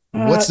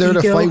 What's there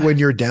to fight when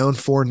you're down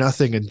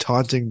 4-0 and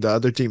taunting the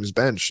other team's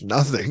bench?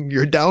 Nothing.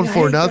 You're down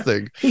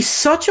 4-0. He's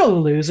such a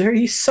loser.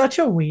 He's such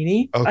a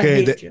weenie.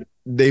 Okay,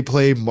 they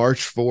play March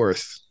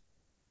 4th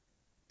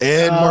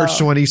and March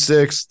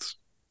 26th.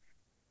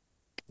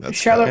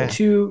 Shout out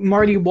to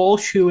Marty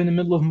Walsh, who in the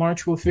middle of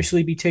March will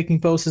officially be taking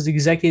post as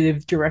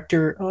executive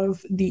director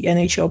of the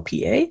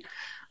NHLPA.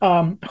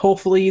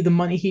 Hopefully the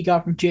money he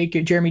got from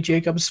Jeremy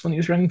Jacobs when he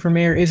was running for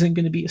mayor isn't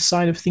going to be a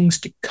sign of things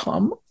to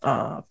come.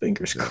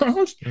 Fingers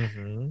crossed.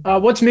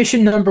 Mm-hmm. What's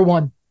mission number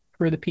 1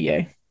 for the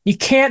PA? You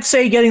can't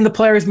say getting the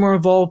players more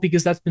involved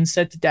because that's been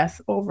said to death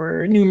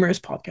over numerous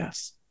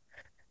podcasts.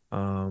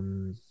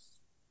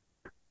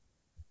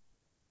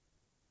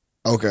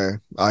 Okay,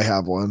 I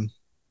have one.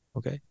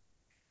 Okay.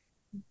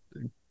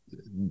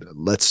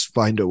 Let's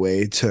find a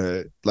way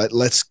to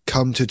let's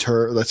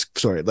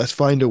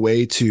find a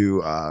way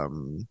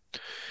to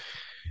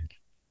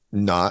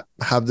not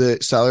have the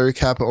salary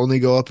cap only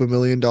go up $1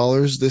 million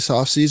this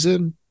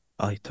offseason.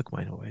 Oh, he took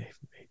mine away.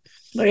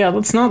 But yeah,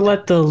 let's not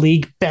let the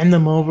league bend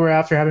them over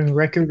after having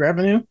record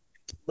revenue.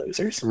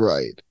 Losers.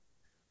 Right.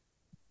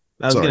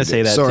 I was going to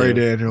say that. Sorry,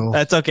 too. Daniel.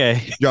 That's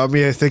okay. You want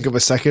me to think of a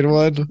second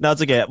one? No,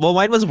 it's okay. Well,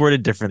 mine was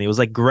worded differently. It was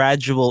like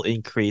gradual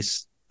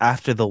increase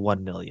after the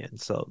 1 million.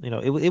 So,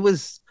 it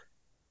was,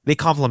 they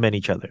complement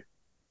each other.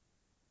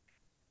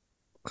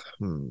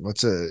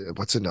 What's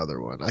another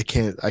one? I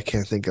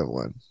can't think of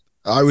one.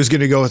 I was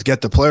gonna go with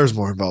get the players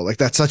more involved. Like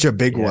that's such a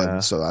big Yeah.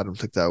 one, so I don't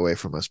take that away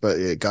from us. But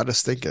it got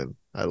us thinking.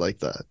 I like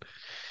that.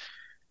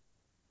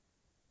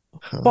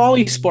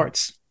 Bally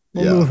Sports.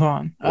 We'll yeah. move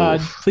on.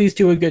 Oof. Please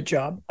do a good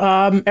job.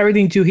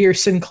 Everything to hear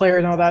Sinclair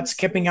and all that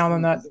skipping out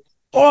on that.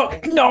 Oh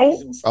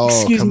no! Oh,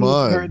 Excuse come me,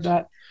 on. heard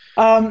that.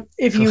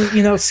 If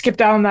you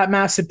skipped out on that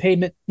massive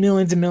payment,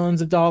 millions and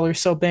millions of dollars,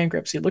 so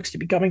bankruptcy looks to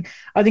be coming.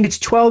 I think it's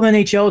 12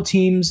 NHL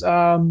teams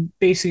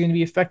basically going to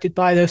be affected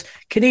by this.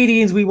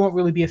 Canadians, we won't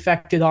really be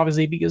affected,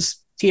 obviously, because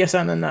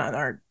TSN and that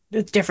are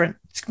it's different.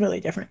 It's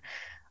completely different.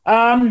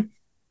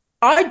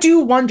 I do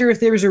wonder if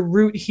there's a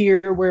route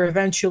here where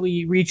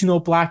eventually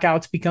regional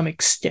blackouts become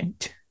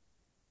extinct.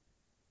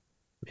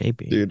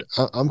 Maybe. Dude,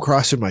 I'm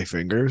crossing my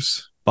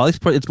fingers. Bally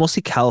Sport, it's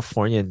mostly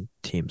Californian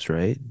teams,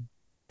 right?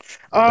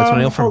 That's what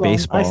I know from Hold on.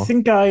 baseball.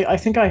 I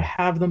think I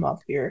have them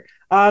up here.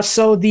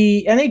 So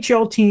the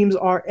NHL teams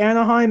are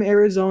Anaheim,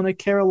 Arizona,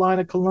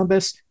 Carolina,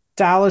 Columbus,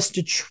 Dallas,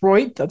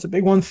 Detroit. That's a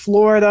big one.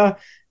 Florida,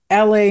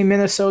 LA,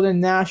 Minnesota,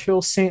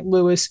 Nashville, St.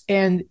 Louis,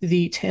 and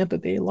the Tampa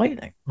Bay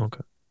Lightning.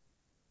 Okay.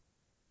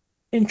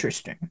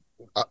 Interesting.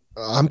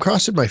 I'm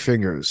crossing my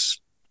fingers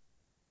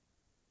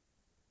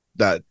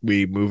that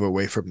we move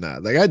away from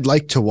that. Like I'd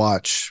like to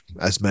watch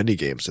as many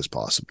games as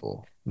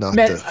possible, not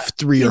the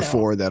 3 or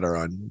 4 that are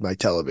on my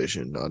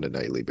television on a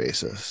nightly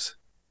basis.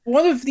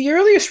 One of the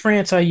earliest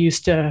rants I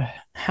used to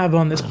have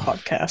on this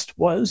podcast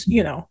was,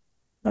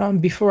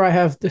 before I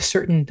have this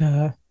certain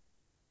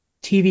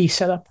TV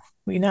setup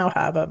we now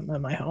have at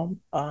my home,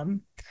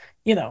 I'm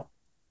a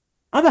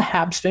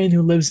Habs fan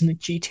who lives in the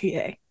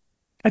GTA.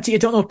 Actually, I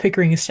don't know if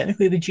Pickering is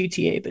technically the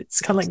GTA, but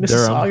it's kind of like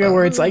Mississauga,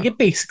 where it's like it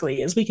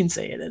basically is. We can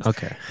say it is.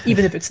 Okay.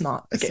 Even if it's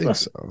not. I think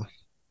so.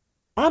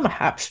 I'm a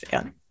Habs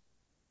fan.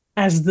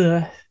 As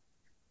the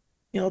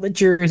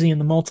jersey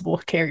and the multiple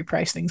carry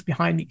price things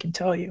behind me can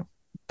tell you.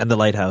 And the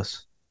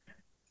Lighthouse.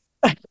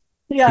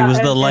 Yeah. He was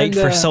the light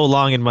for so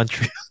long in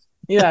Montreal.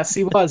 Yes,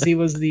 he was. He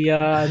was the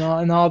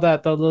and all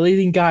that, the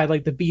leading guy,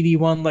 like the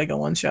BD1 Lego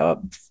one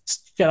show,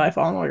 Jedi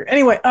Fallen Order.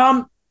 Anyway,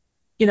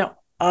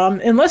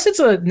 unless it's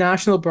a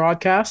national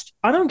broadcast,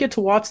 I don't get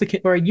to watch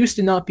or I used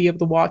to not be able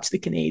to watch the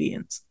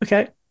Canadians.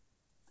 Okay.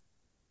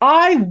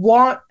 I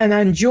want and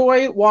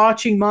enjoy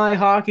watching my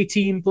hockey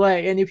team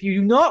play. And if you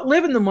do not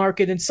live in the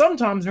market, and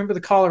sometimes remember the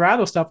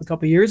Colorado stuff a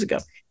couple of years ago,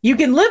 you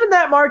can live in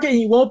that market and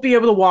you won't be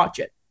able to watch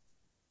it.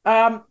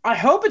 I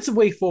hope it's a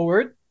way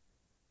forward.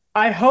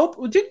 I hope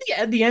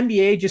didn't the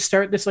NBA just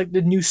start this like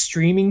the new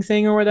streaming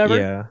thing or whatever?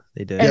 Yeah,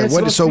 they did. Yeah,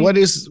 what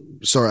is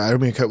sorry, I don't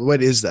mean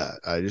what is that?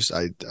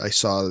 I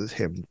saw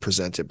him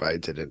present it, but I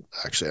didn't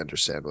actually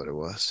understand what it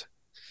was.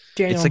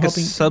 Daniel, it's like a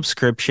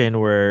subscription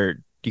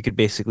where you could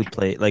basically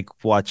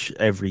watch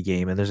every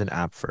game, and there's an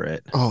app for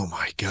it. Oh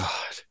my god.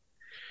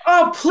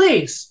 Oh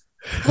please.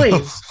 Please.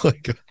 Oh my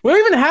god. We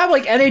don't even have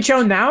like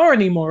NHL Now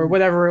anymore or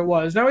whatever it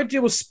was. Now we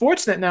deal with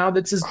Sportsnet now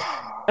that's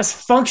as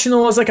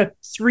functional as like a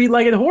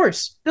 3-legged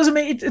horse. Doesn't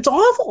make it's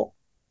awful.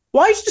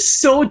 Why is it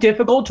so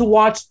difficult to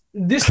watch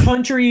this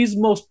country's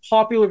most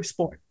popular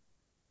sport?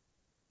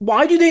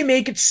 Why do they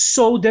make it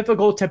so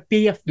difficult to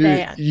be a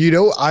fan?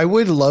 Dude, I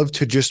would love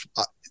to just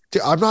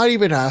I'm not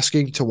even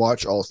asking to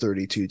watch all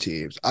 32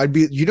 teams.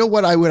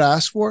 What I would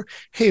ask for?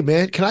 Hey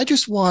man, can I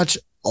just watch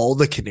all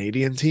the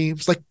Canadian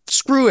teams? Like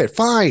screw it,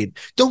 fine.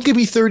 Don't give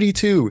me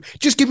 32.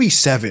 Just give me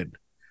 7.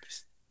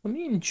 Let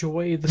me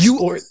enjoy the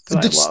sport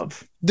that I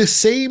love. The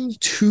same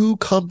 2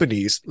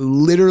 companies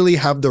literally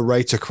have the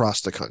rights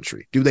across the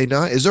country. Do they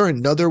not? Is there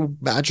another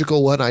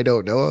magical one I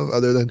don't know of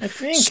other than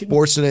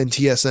Sportsnet and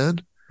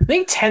TSN? I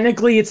think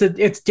technically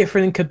it's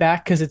different in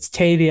Quebec because it's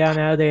TVA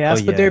and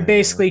RDS, but they're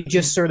basically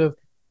just sort of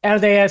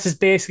RDS is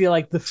basically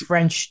like the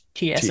French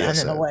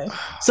TSN in a way.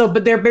 So,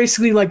 but they're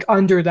basically like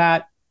under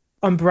that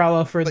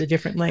umbrella for the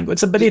different language.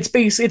 So, but it's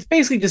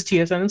basically just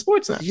TSN and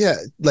Sportsnet. Yeah,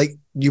 like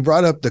you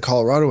brought up the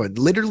Colorado one.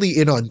 Literally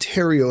in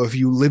Ontario, if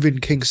you live in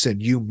Kingston,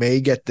 you may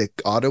get the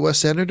Ottawa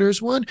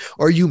Senators one,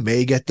 or you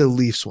may get the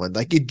Leafs one.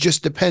 Like it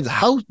just depends.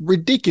 How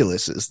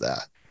ridiculous is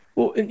that?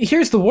 Well,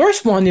 here's the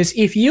worst one: is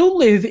if you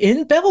live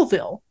in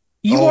Belleville,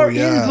 you are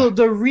in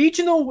the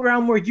regional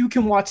realm where you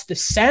can watch the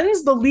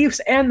Sens, the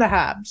Leafs, and the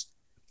Habs.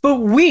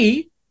 But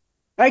we,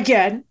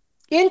 again,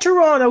 in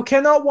Toronto,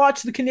 cannot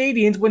watch the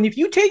Canadians when if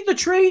you take the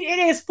train, it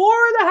is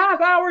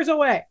 4.5 hours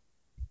away.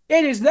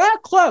 It is that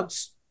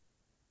close.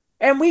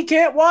 And we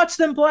can't watch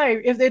them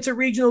play if it's a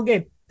regional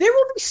game. There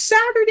will be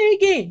Saturday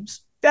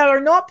games that are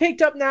not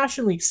picked up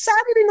nationally.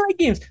 Saturday night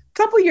games. A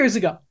couple of years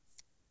ago.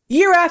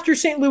 Year after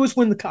St. Louis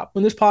won the Cup,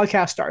 when this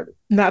podcast started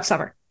in that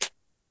summer.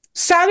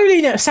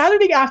 Saturday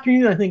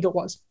afternoon, I think it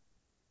was.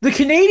 The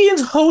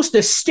Canadians host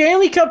the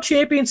Stanley Cup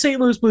champion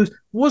St. Louis Blues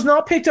was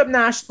not picked up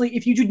nationally.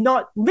 If you did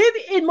not live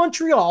in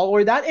Montreal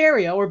or that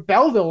area or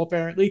Belleville,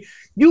 apparently,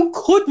 you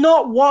could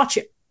not watch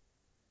it.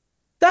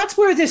 That's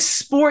where this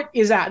sport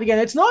is at. Again,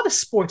 it's not a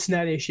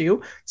Sportsnet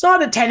issue. It's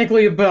not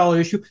technically a Bell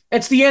issue.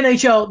 It's the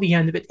NHL at the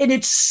end of it. And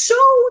it's so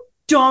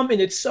dumb and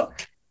it's so...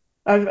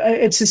 I'm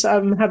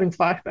having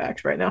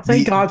flashbacks right now.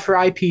 Thank God for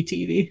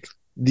IPTV.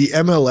 The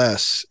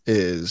MLS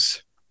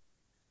is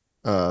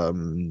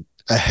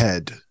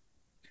ahead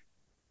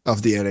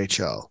of the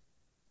NHL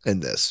in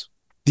this.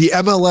 The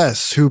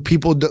MLS, who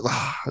people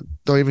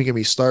don't even get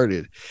me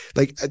started.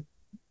 Like,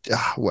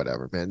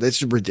 whatever, man.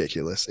 That's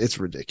ridiculous. It's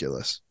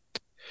ridiculous.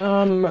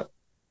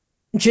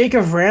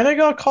 Jacob Vrana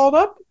got called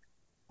up.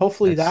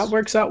 Hopefully that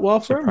works out well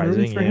for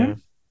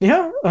him.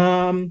 Yeah.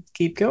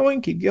 Keep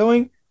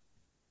going.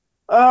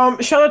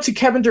 Shout out to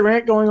Kevin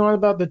Durant going on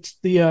about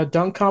the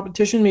dunk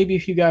competition. Maybe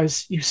if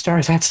you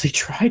stars actually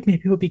tried,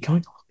 maybe it would be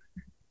going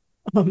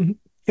on.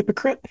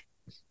 Hypocrite.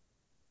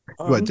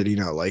 What, did he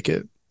not like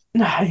it?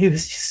 Nah, he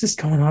was just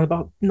going on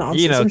about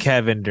nonsense.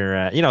 Kevin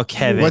Durant.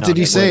 Kevin. What did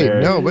he say?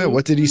 No, man.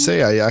 What did he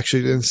say? I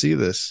actually didn't see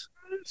this.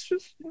 It's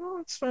just,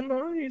 it's fun.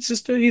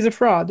 He's a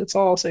fraud. That's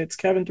all I'll say. It's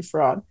Kevin to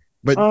fraud.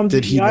 But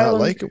did he not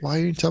like it? Why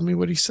didn't you tell me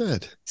what he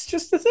said? It's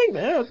just the thing,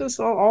 man.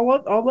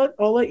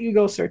 I'll let you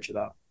go search it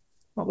up.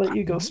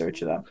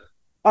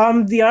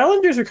 The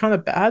Islanders are kind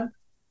of bad,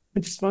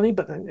 which is funny,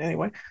 but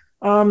anyway.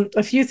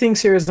 A few things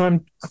here as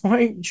I'm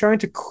trying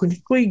to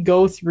quickly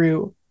go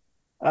through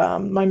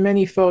my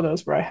many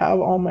photos where I have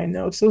all my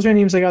notes. Those are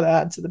names I got to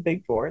add to the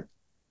big board.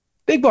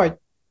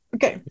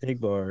 Okay. Big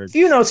board. A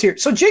few notes here.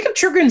 So Jacob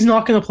Chikrin's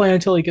not going to play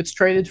until he gets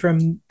traded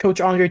from Coach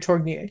Andre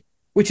Tourigny,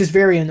 which is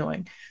very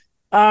annoying.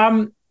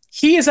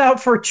 He is out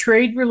for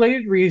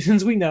trade-related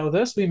reasons. We know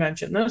this. We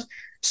mentioned this.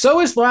 So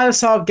is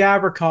Vladislav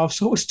Gavrikov.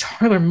 So is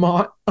Tyler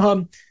Mott.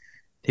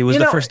 He was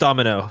the first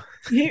domino.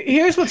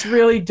 Here's what's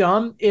really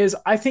dumb is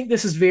I think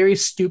this is very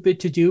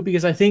stupid to do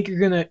because I think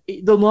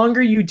the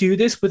longer you do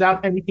this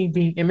without anything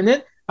being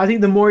imminent, I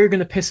think the more you're going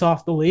to piss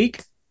off the league.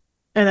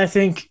 And I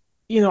think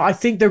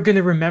they're going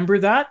to remember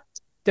that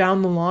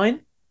down the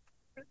line.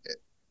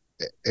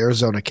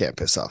 Arizona can't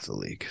piss off the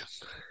league.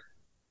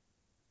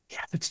 Yeah,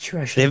 that's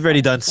true. They've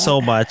already done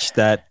so much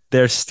that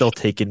they're still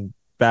taken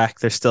back.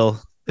 They're still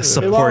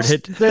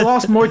supported. They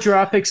lost more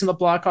draft picks than the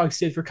Blackhawks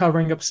did for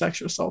covering up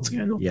sexual assault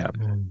scandal. Yeah,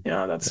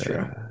 that's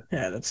true.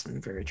 Yeah, that's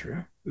very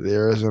true. The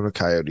Arizona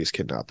Coyotes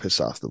cannot piss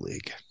off the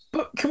league.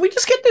 But can we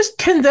just get this?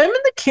 Can them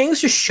and the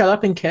Kings just shut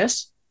up and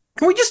kiss?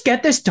 Can we just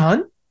get this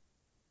done?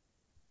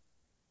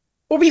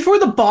 Or before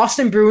the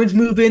Boston Bruins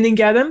move in and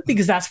get him,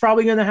 because that's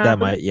probably going to happen.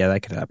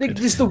 That could happen. Like,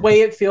 just the way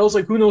it feels,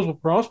 like who knows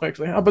what prospects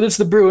they have, but it's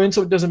the Bruins,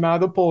 so it doesn't matter.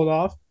 They'll pull it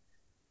off.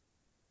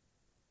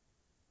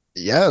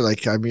 Yeah,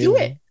 like I mean, do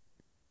it.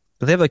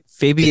 But they have like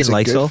Fabian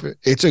Lysell.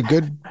 It's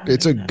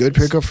a good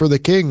pickup for the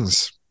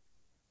Kings.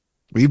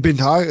 We've been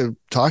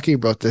talking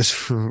about this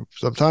for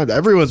some time.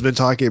 Everyone's been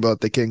talking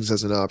about the Kings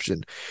as an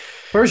option.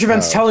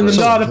 Bergevin's telling them,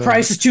 no, the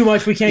price is too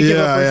much. We can't give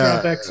up first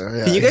round picks.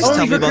 Can you guys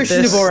tell me about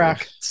Christian this?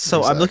 Dvorak. So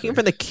exactly. I'm looking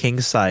for the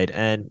Kings side,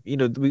 and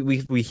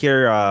we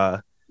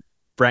hear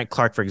Brandt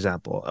Clarke, for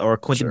example, or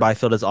Quinton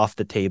Byfield is off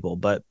the table,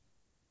 but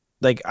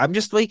like I'm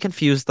just really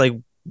confused. Like,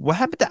 what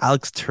happened to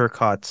Alex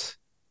Turcotte's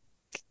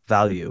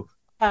value?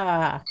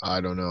 I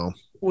don't know.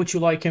 Would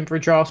you like him for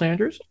Giles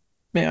Andrews?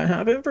 May I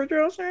have him for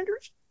Giles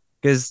Andrews?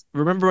 Because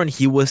remember when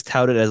he was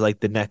touted as like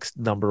the next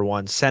number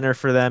one center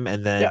for them,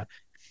 and then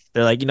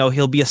they're like,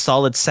 he'll be a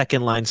solid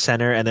second line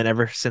center. And then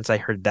ever since I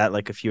heard that,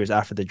 like a few years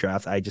after the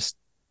draft, I just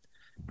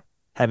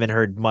haven't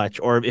heard much.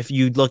 Or if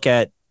you look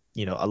at,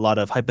 a lot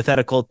of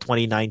hypothetical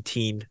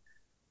 2019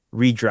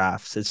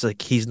 redrafts, it's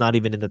like he's not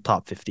even in the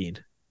top 15.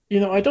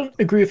 I don't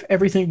agree with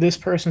everything this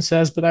person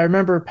says, but I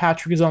remember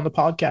Patrick is on the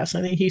podcast.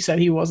 I think he said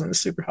he wasn't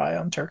super high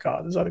on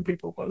Turcotte as other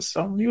people was.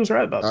 So he was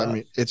right about that. I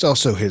mean, it's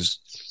also his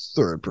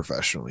third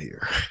professional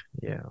year.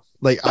 Yeah.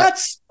 Like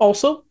that's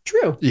also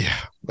true. Yeah.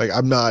 Like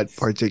I'm not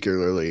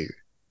particularly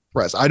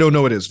impressed. I don't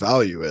know what his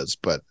value is,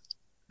 but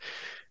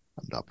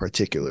I'm not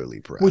particularly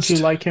impressed. Would you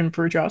like him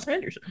for Josh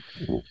Anderson?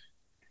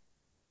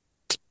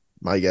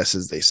 My guess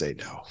is they say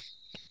no.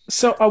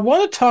 So I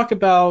want to talk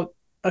about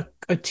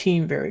a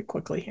team very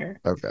quickly here.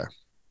 Okay.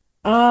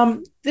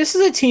 This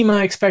is a team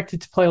I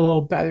expected to play a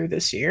little better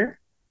this year.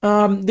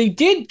 They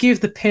did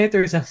give the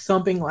Panthers a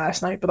thumping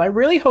last night, but I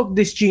really hope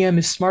this GM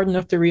is smart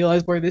enough to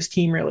realize where this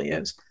team really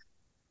is.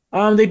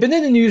 They've been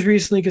in the news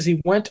recently because he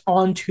went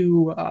on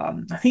to, I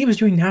think he was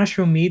doing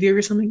Nashville media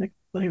or something, like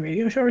a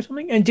radio show or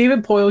something. And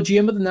David Poile,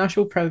 GM of the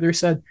Nashville Predators,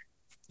 said,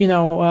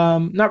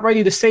 not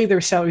ready to save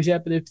their salaries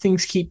yet, but if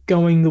things keep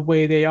going the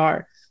way they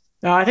are.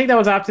 I think that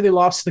was after they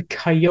lost to the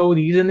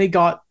Coyotes, and they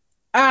got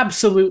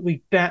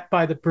absolutely bent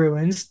by the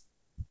Bruins.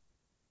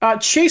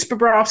 Chase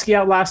Bobrovsky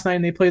out last night,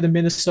 and they play the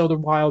Minnesota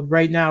Wild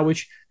right now,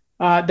 which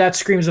that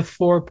screams a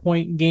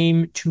 4-point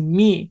game to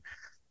me,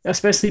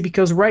 especially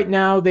because right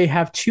now they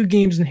have 2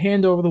 games in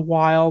hand over the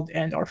Wild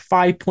and are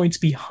 5 points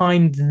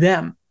behind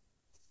them.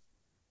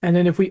 And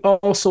then if we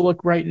also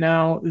look right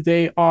now,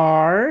 they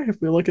are,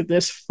 if we look at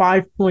this,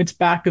 5 points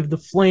back of the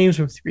Flames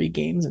with 3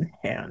 games in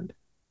hand.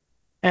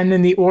 And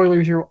then the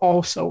Oilers are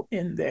also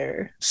in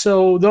there.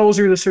 So those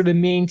are the sort of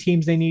main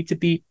teams they need to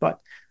beat, but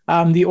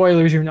the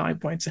Oilers are 9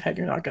 points ahead.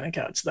 You're not going to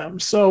catch them.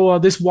 So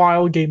this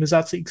Wild game is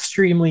actually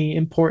extremely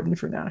important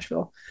for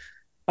Nashville.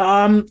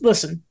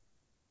 Listen,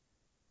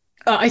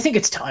 I think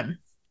it's time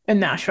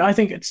in Nashville. I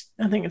think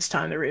it's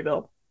time to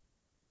rebuild.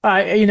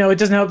 It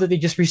doesn't help that they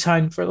just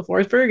re-signed for the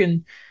Forsberg,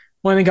 and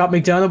Went and got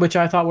McDonough, which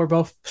I thought were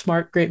both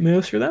smart, great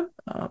moves for them.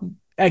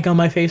 Egg on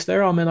my face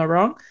there. I'm not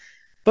wrong,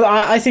 but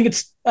I think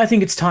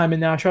it's time in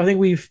Nashville. I think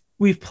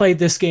we've played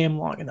this game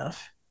long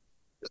enough.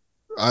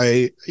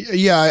 I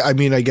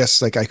mean, I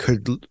guess like I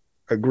could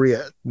agree.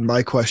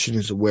 My question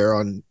is, where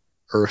on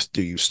earth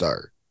do you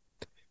start?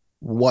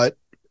 What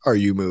are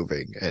you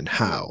moving and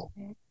how?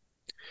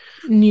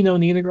 Nino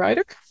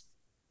Niederreiter,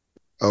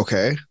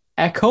 Okay.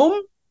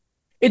 Ekholm.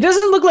 It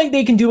doesn't look like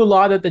they can do a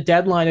lot at the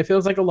deadline. It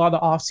feels like a lot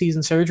of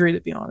off-season surgery,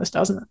 to be honest,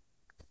 doesn't it?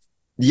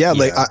 Yeah,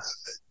 like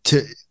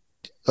Yeah.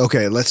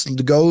 okay, let's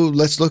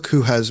look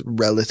who has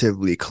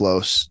relatively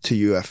close to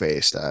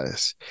UFA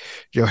status.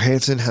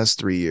 Johansson has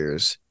 3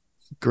 years.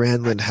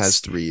 Granlund has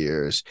 3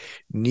 years.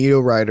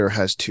 Niederreiter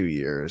has 2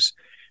 years.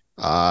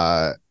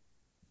 Ekholm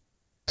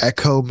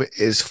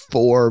is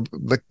 4.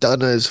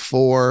 McDonough is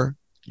 4.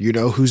 You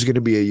know who's going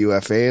to be a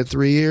UFA in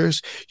 3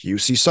 years?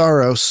 UC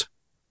Saros.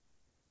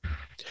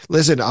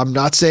 Listen, I'm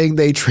not saying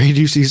they trade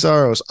UC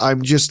Saros.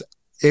 I'm just,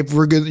 if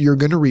you're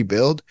going to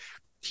rebuild,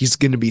 he's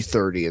going to be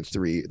 30 in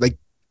 3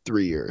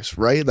 years,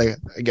 right? Like,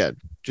 again,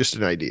 just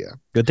an idea.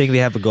 Good thing they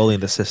have a goalie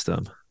in the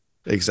system.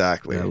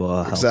 Exactly. That will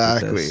help with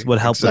Exactly. this. Would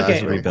help with Okay,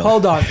 this rebuild.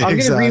 hold on. I'm going to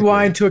Exactly.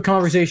 rewind to a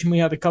conversation we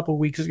had a couple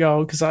weeks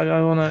ago because I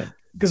want to,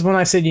 because when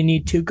I said you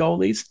need 2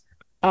 goalies,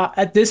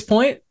 at this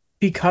point,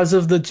 because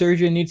of the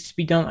surgery that needs to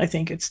be done, I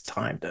think it's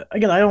time to,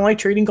 again, I don't like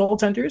trading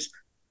goaltenders,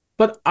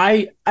 but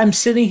I'm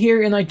sitting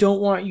here and I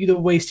don't want you to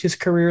waste his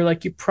career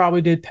like you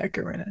probably did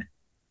Pekka in it.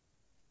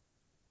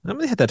 I mean,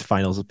 they had that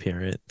finals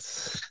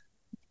appearance.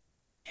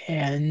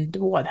 And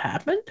what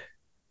happened?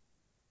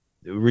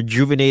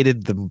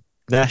 Rejuvenated the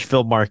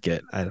Nashville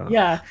market. I don't know.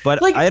 Yeah.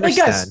 But Like, I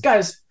understand.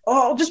 guys,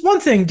 oh, just one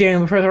thing,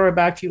 Dan, before I throw it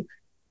back to you.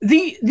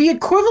 The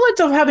equivalent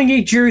of having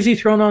a jersey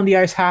thrown on the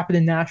ice happened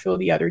in Nashville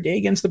the other day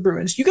against the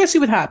Bruins. You guys see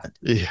what happened?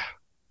 Yeah.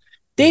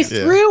 They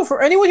Yeah. threw,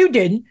 for anyone who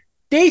didn't,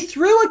 they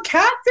threw a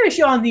catfish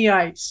on the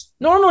ice.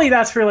 Normally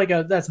that's for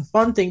that's a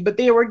fun thing, but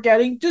they were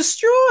getting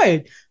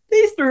destroyed.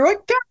 They threw a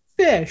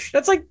catfish.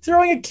 That's like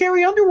throwing a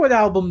Carrie Underwood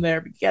album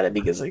there. You get it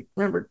because I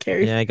remember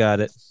Carrie. Yeah, I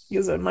got it.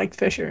 Because of Mike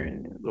Fisher.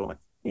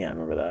 Yeah, I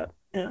remember that.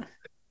 Yeah.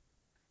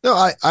 No,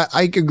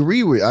 I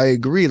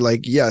agree.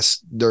 Like,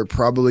 yes, they're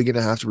probably going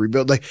to have to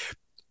rebuild. Like,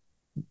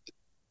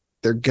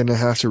 they're going to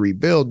have to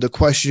rebuild. The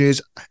question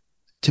is,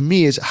 to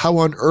me, is how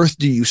on earth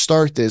do you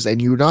start this? And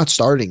you're not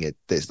starting it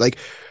this. Like,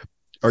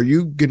 are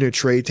you going to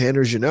trade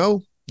Tanner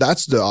Jeannot?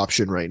 That's the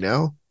option right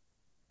now.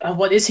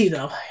 What is he,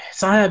 though?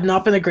 It's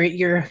not been a great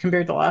year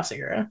compared to last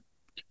year.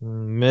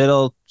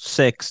 Middle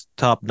 6,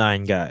 top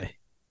 9 guy.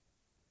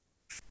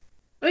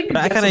 But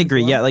I kind of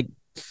agree. Yeah, like,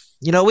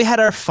 we had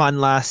our fun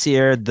last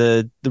year.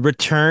 The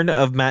return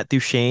of Matt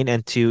Duchene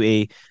and to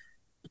a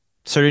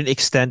certain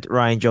extent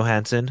Ryan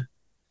Johansson.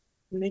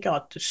 They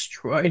got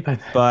destroyed by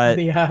But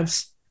the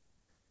Avs.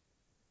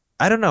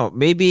 I don't know.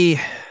 Maybe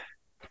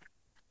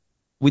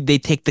would they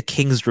take the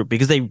Kings route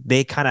because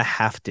they kind of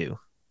have to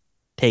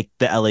take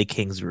the LA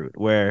Kings route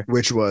where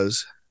Which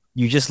was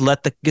you just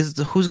let because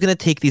who's gonna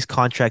take these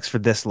contracts for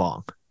this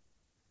long?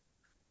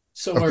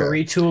 So Okay. a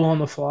retool on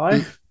the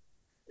fly.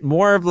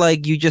 More of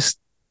like you just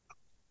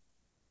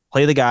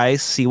play the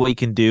guys, see what you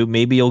can do.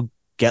 Maybe you'll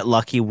get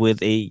lucky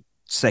with a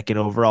second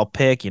overall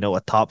pick,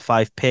 a top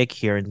 5 pick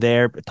here and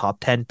there, a top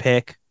 10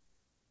 pick.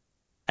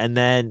 And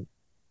then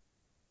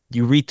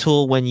you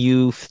retool when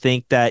you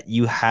think that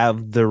you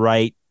have the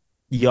right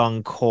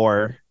young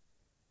core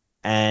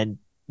and,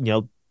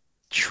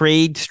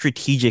 trade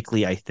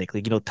strategically, I think.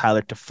 Like,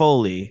 Tyler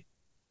Toffoli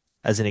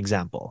as an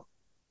example.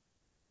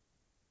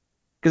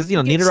 Because,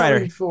 Get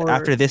Niederreiter something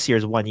after this year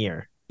is 1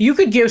 year. You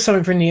could give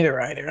something for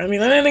Niederreiter. I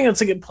mean, I think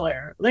that's a good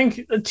player. I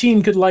think a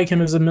team could like him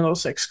as a middle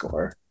 6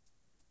 scorer.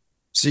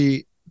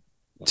 See,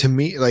 to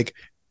me, like,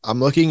 I'm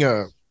looking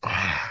at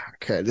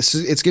okay,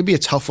 it's gonna be a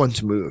tough one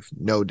to move,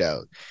 no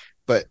doubt.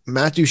 But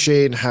Matt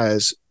Duchene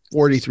has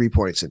 43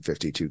 points in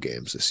 52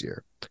 games this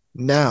year.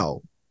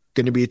 Now,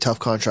 gonna be a tough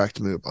contract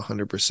to move,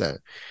 100%.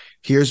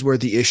 Here's where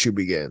the issue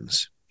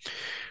begins.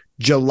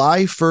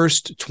 July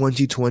 1st,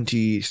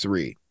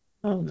 2023.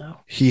 Oh no.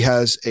 He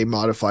has a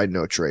modified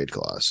no trade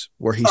clause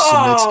where he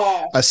submits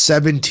a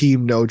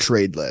 7-team no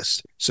trade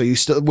list. So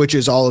which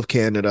is all of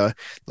Canada.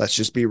 Let's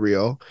just be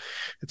real.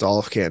 It's all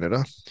of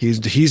Canada.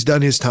 He's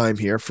done his time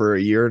here for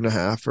a year and a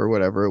half or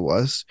whatever it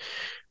was.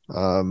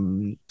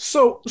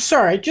 So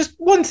sorry, just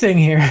one thing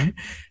here.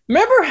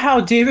 Remember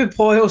how David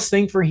Poyle's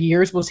thing for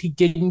years was he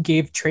didn't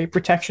give trade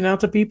protection out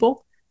to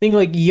people? I think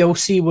like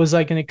Yossi was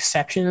like an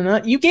exception in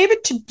that. You gave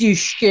it to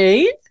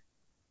Duchene?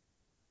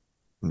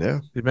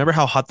 Yeah. Remember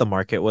how hot the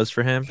market was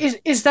for him?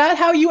 Is that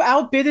how you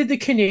outbidded the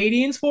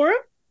Canadians for him?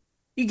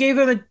 You gave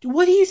him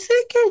what are you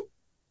thinking?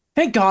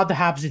 Thank God the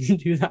Habs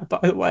didn't do that, by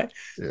the way.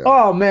 Yeah.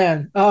 Oh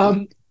man.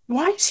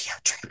 Why does he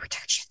have trade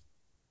protection?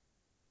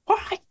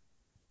 Why?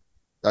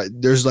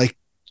 There's like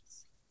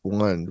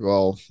one.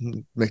 Well,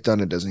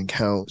 McDonough doesn't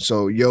count.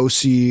 So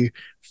Yossi,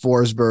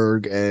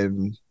 Forsberg,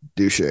 and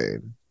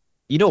Duchene.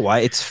 You know why?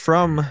 It's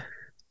from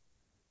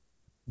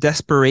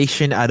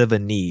desperation out of a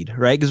need,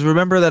 right? Because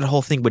remember that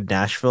whole thing with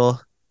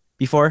Nashville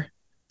before?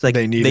 It's like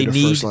They needed a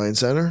first line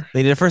center.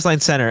 They need a first line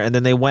center, and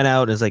then they went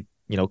out and it's like,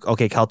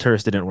 okay, Cal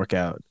Turris didn't work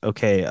out.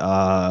 Okay,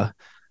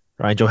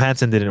 Ryan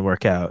Johansson didn't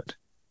work out.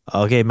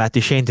 Okay, Matt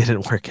Duchene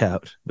didn't work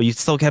out, but you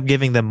still kept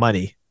giving them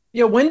money.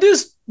 Yeah, when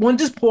does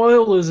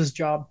Poyle lose his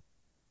job?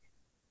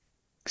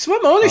 Because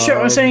what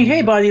ownership was saying,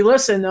 hey, buddy,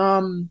 listen,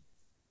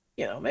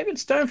 maybe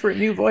it's time for a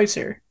new voice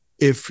here.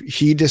 If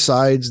he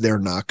decides they're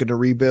not going to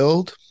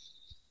rebuild,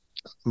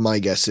 my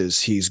guess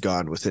is he's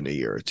gone within a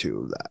year or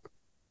two of that.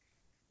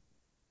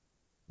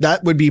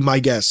 That would be my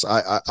guess.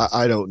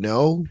 I don't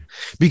know,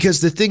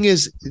 because the thing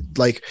is,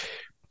 like,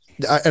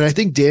 and I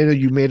think Daniel,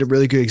 you made a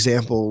really good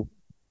example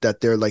that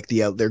they're like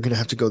they're going to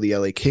have to go the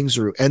LA Kings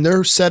route, and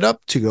they're set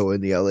up to go in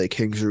the LA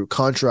Kings route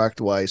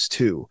contract wise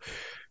too.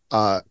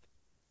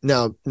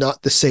 Now,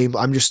 not the same.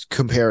 I'm just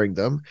comparing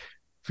them.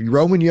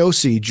 Roman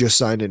Josi just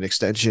signed an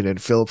extension,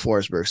 and Philip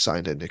Forsberg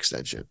signed an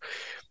extension.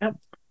 Yep.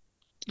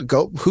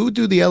 Who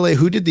did the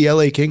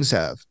LA Kings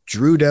have?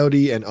 Drew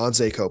Doughty and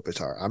Anze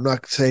Kopitar. I'm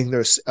not saying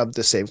they're of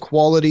the same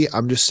quality.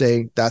 I'm just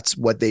saying that's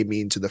what they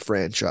mean to the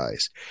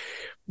franchise.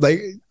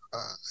 Like,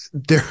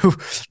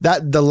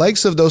 the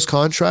lengths of those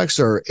contracts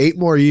are 8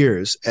 more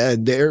years,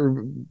 and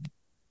you're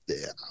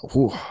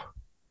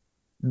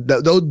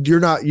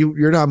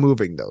not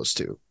moving those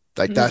two.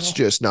 Like, that's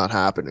just not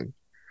happening.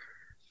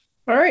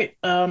 All right.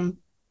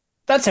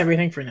 That's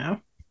everything for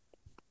now.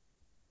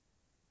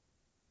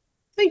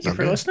 Thank you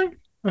for listening.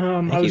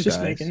 I was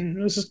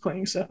just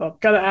cleaning stuff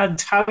up. Got to add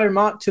Tyler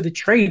Mott to the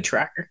trade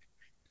tracker.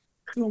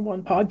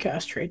 2-1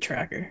 podcast trade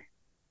tracker.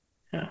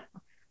 Yeah.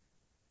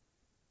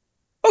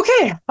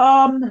 Okay.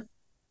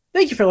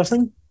 Thank you for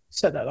listening.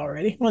 Said that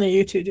already. One of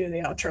you two do the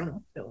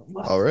outro.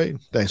 All right.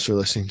 Thanks for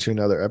listening to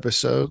another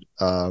episode.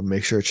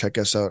 Make sure to check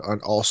us out on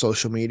all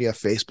social media: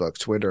 Facebook,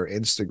 Twitter,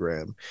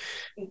 Instagram,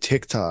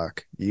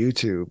 TikTok,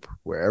 YouTube,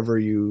 wherever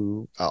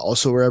you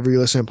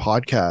listen to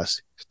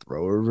podcasts.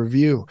 Throw a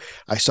review.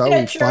 I saw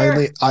we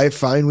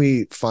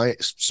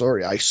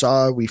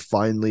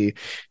finally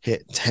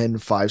hit 10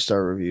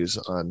 5-star reviews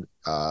on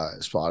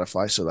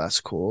Spotify, so that's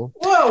cool.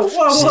 Whoa.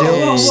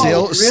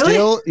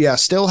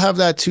 Still have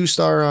that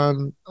 2-star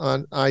on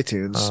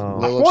iTunes.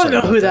 I want to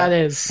know who that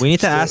is. We need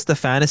to ask the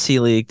Fantasy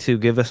League to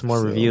give us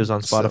more reviews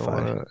on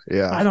Spotify.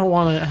 I don't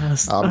want to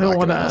ask. I don't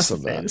want to ask the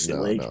Fantasy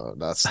League. No,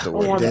 that's the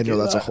word. Daniel,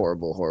 that's a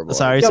horrible.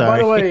 Sorry. By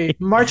the way,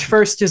 March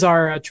 1st is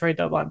our trade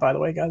deadline, by the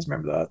way, guys.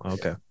 Remember that.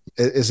 Okay.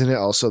 Isn't it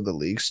also the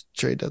league's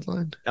trade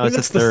deadline? No, it's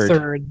the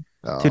third.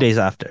 2 days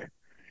after.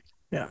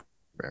 Yeah.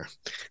 Fair.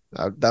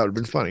 That would have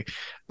been funny.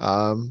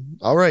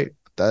 All right.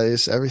 That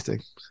is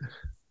everything.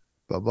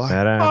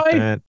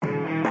 Bye-bye. Bye.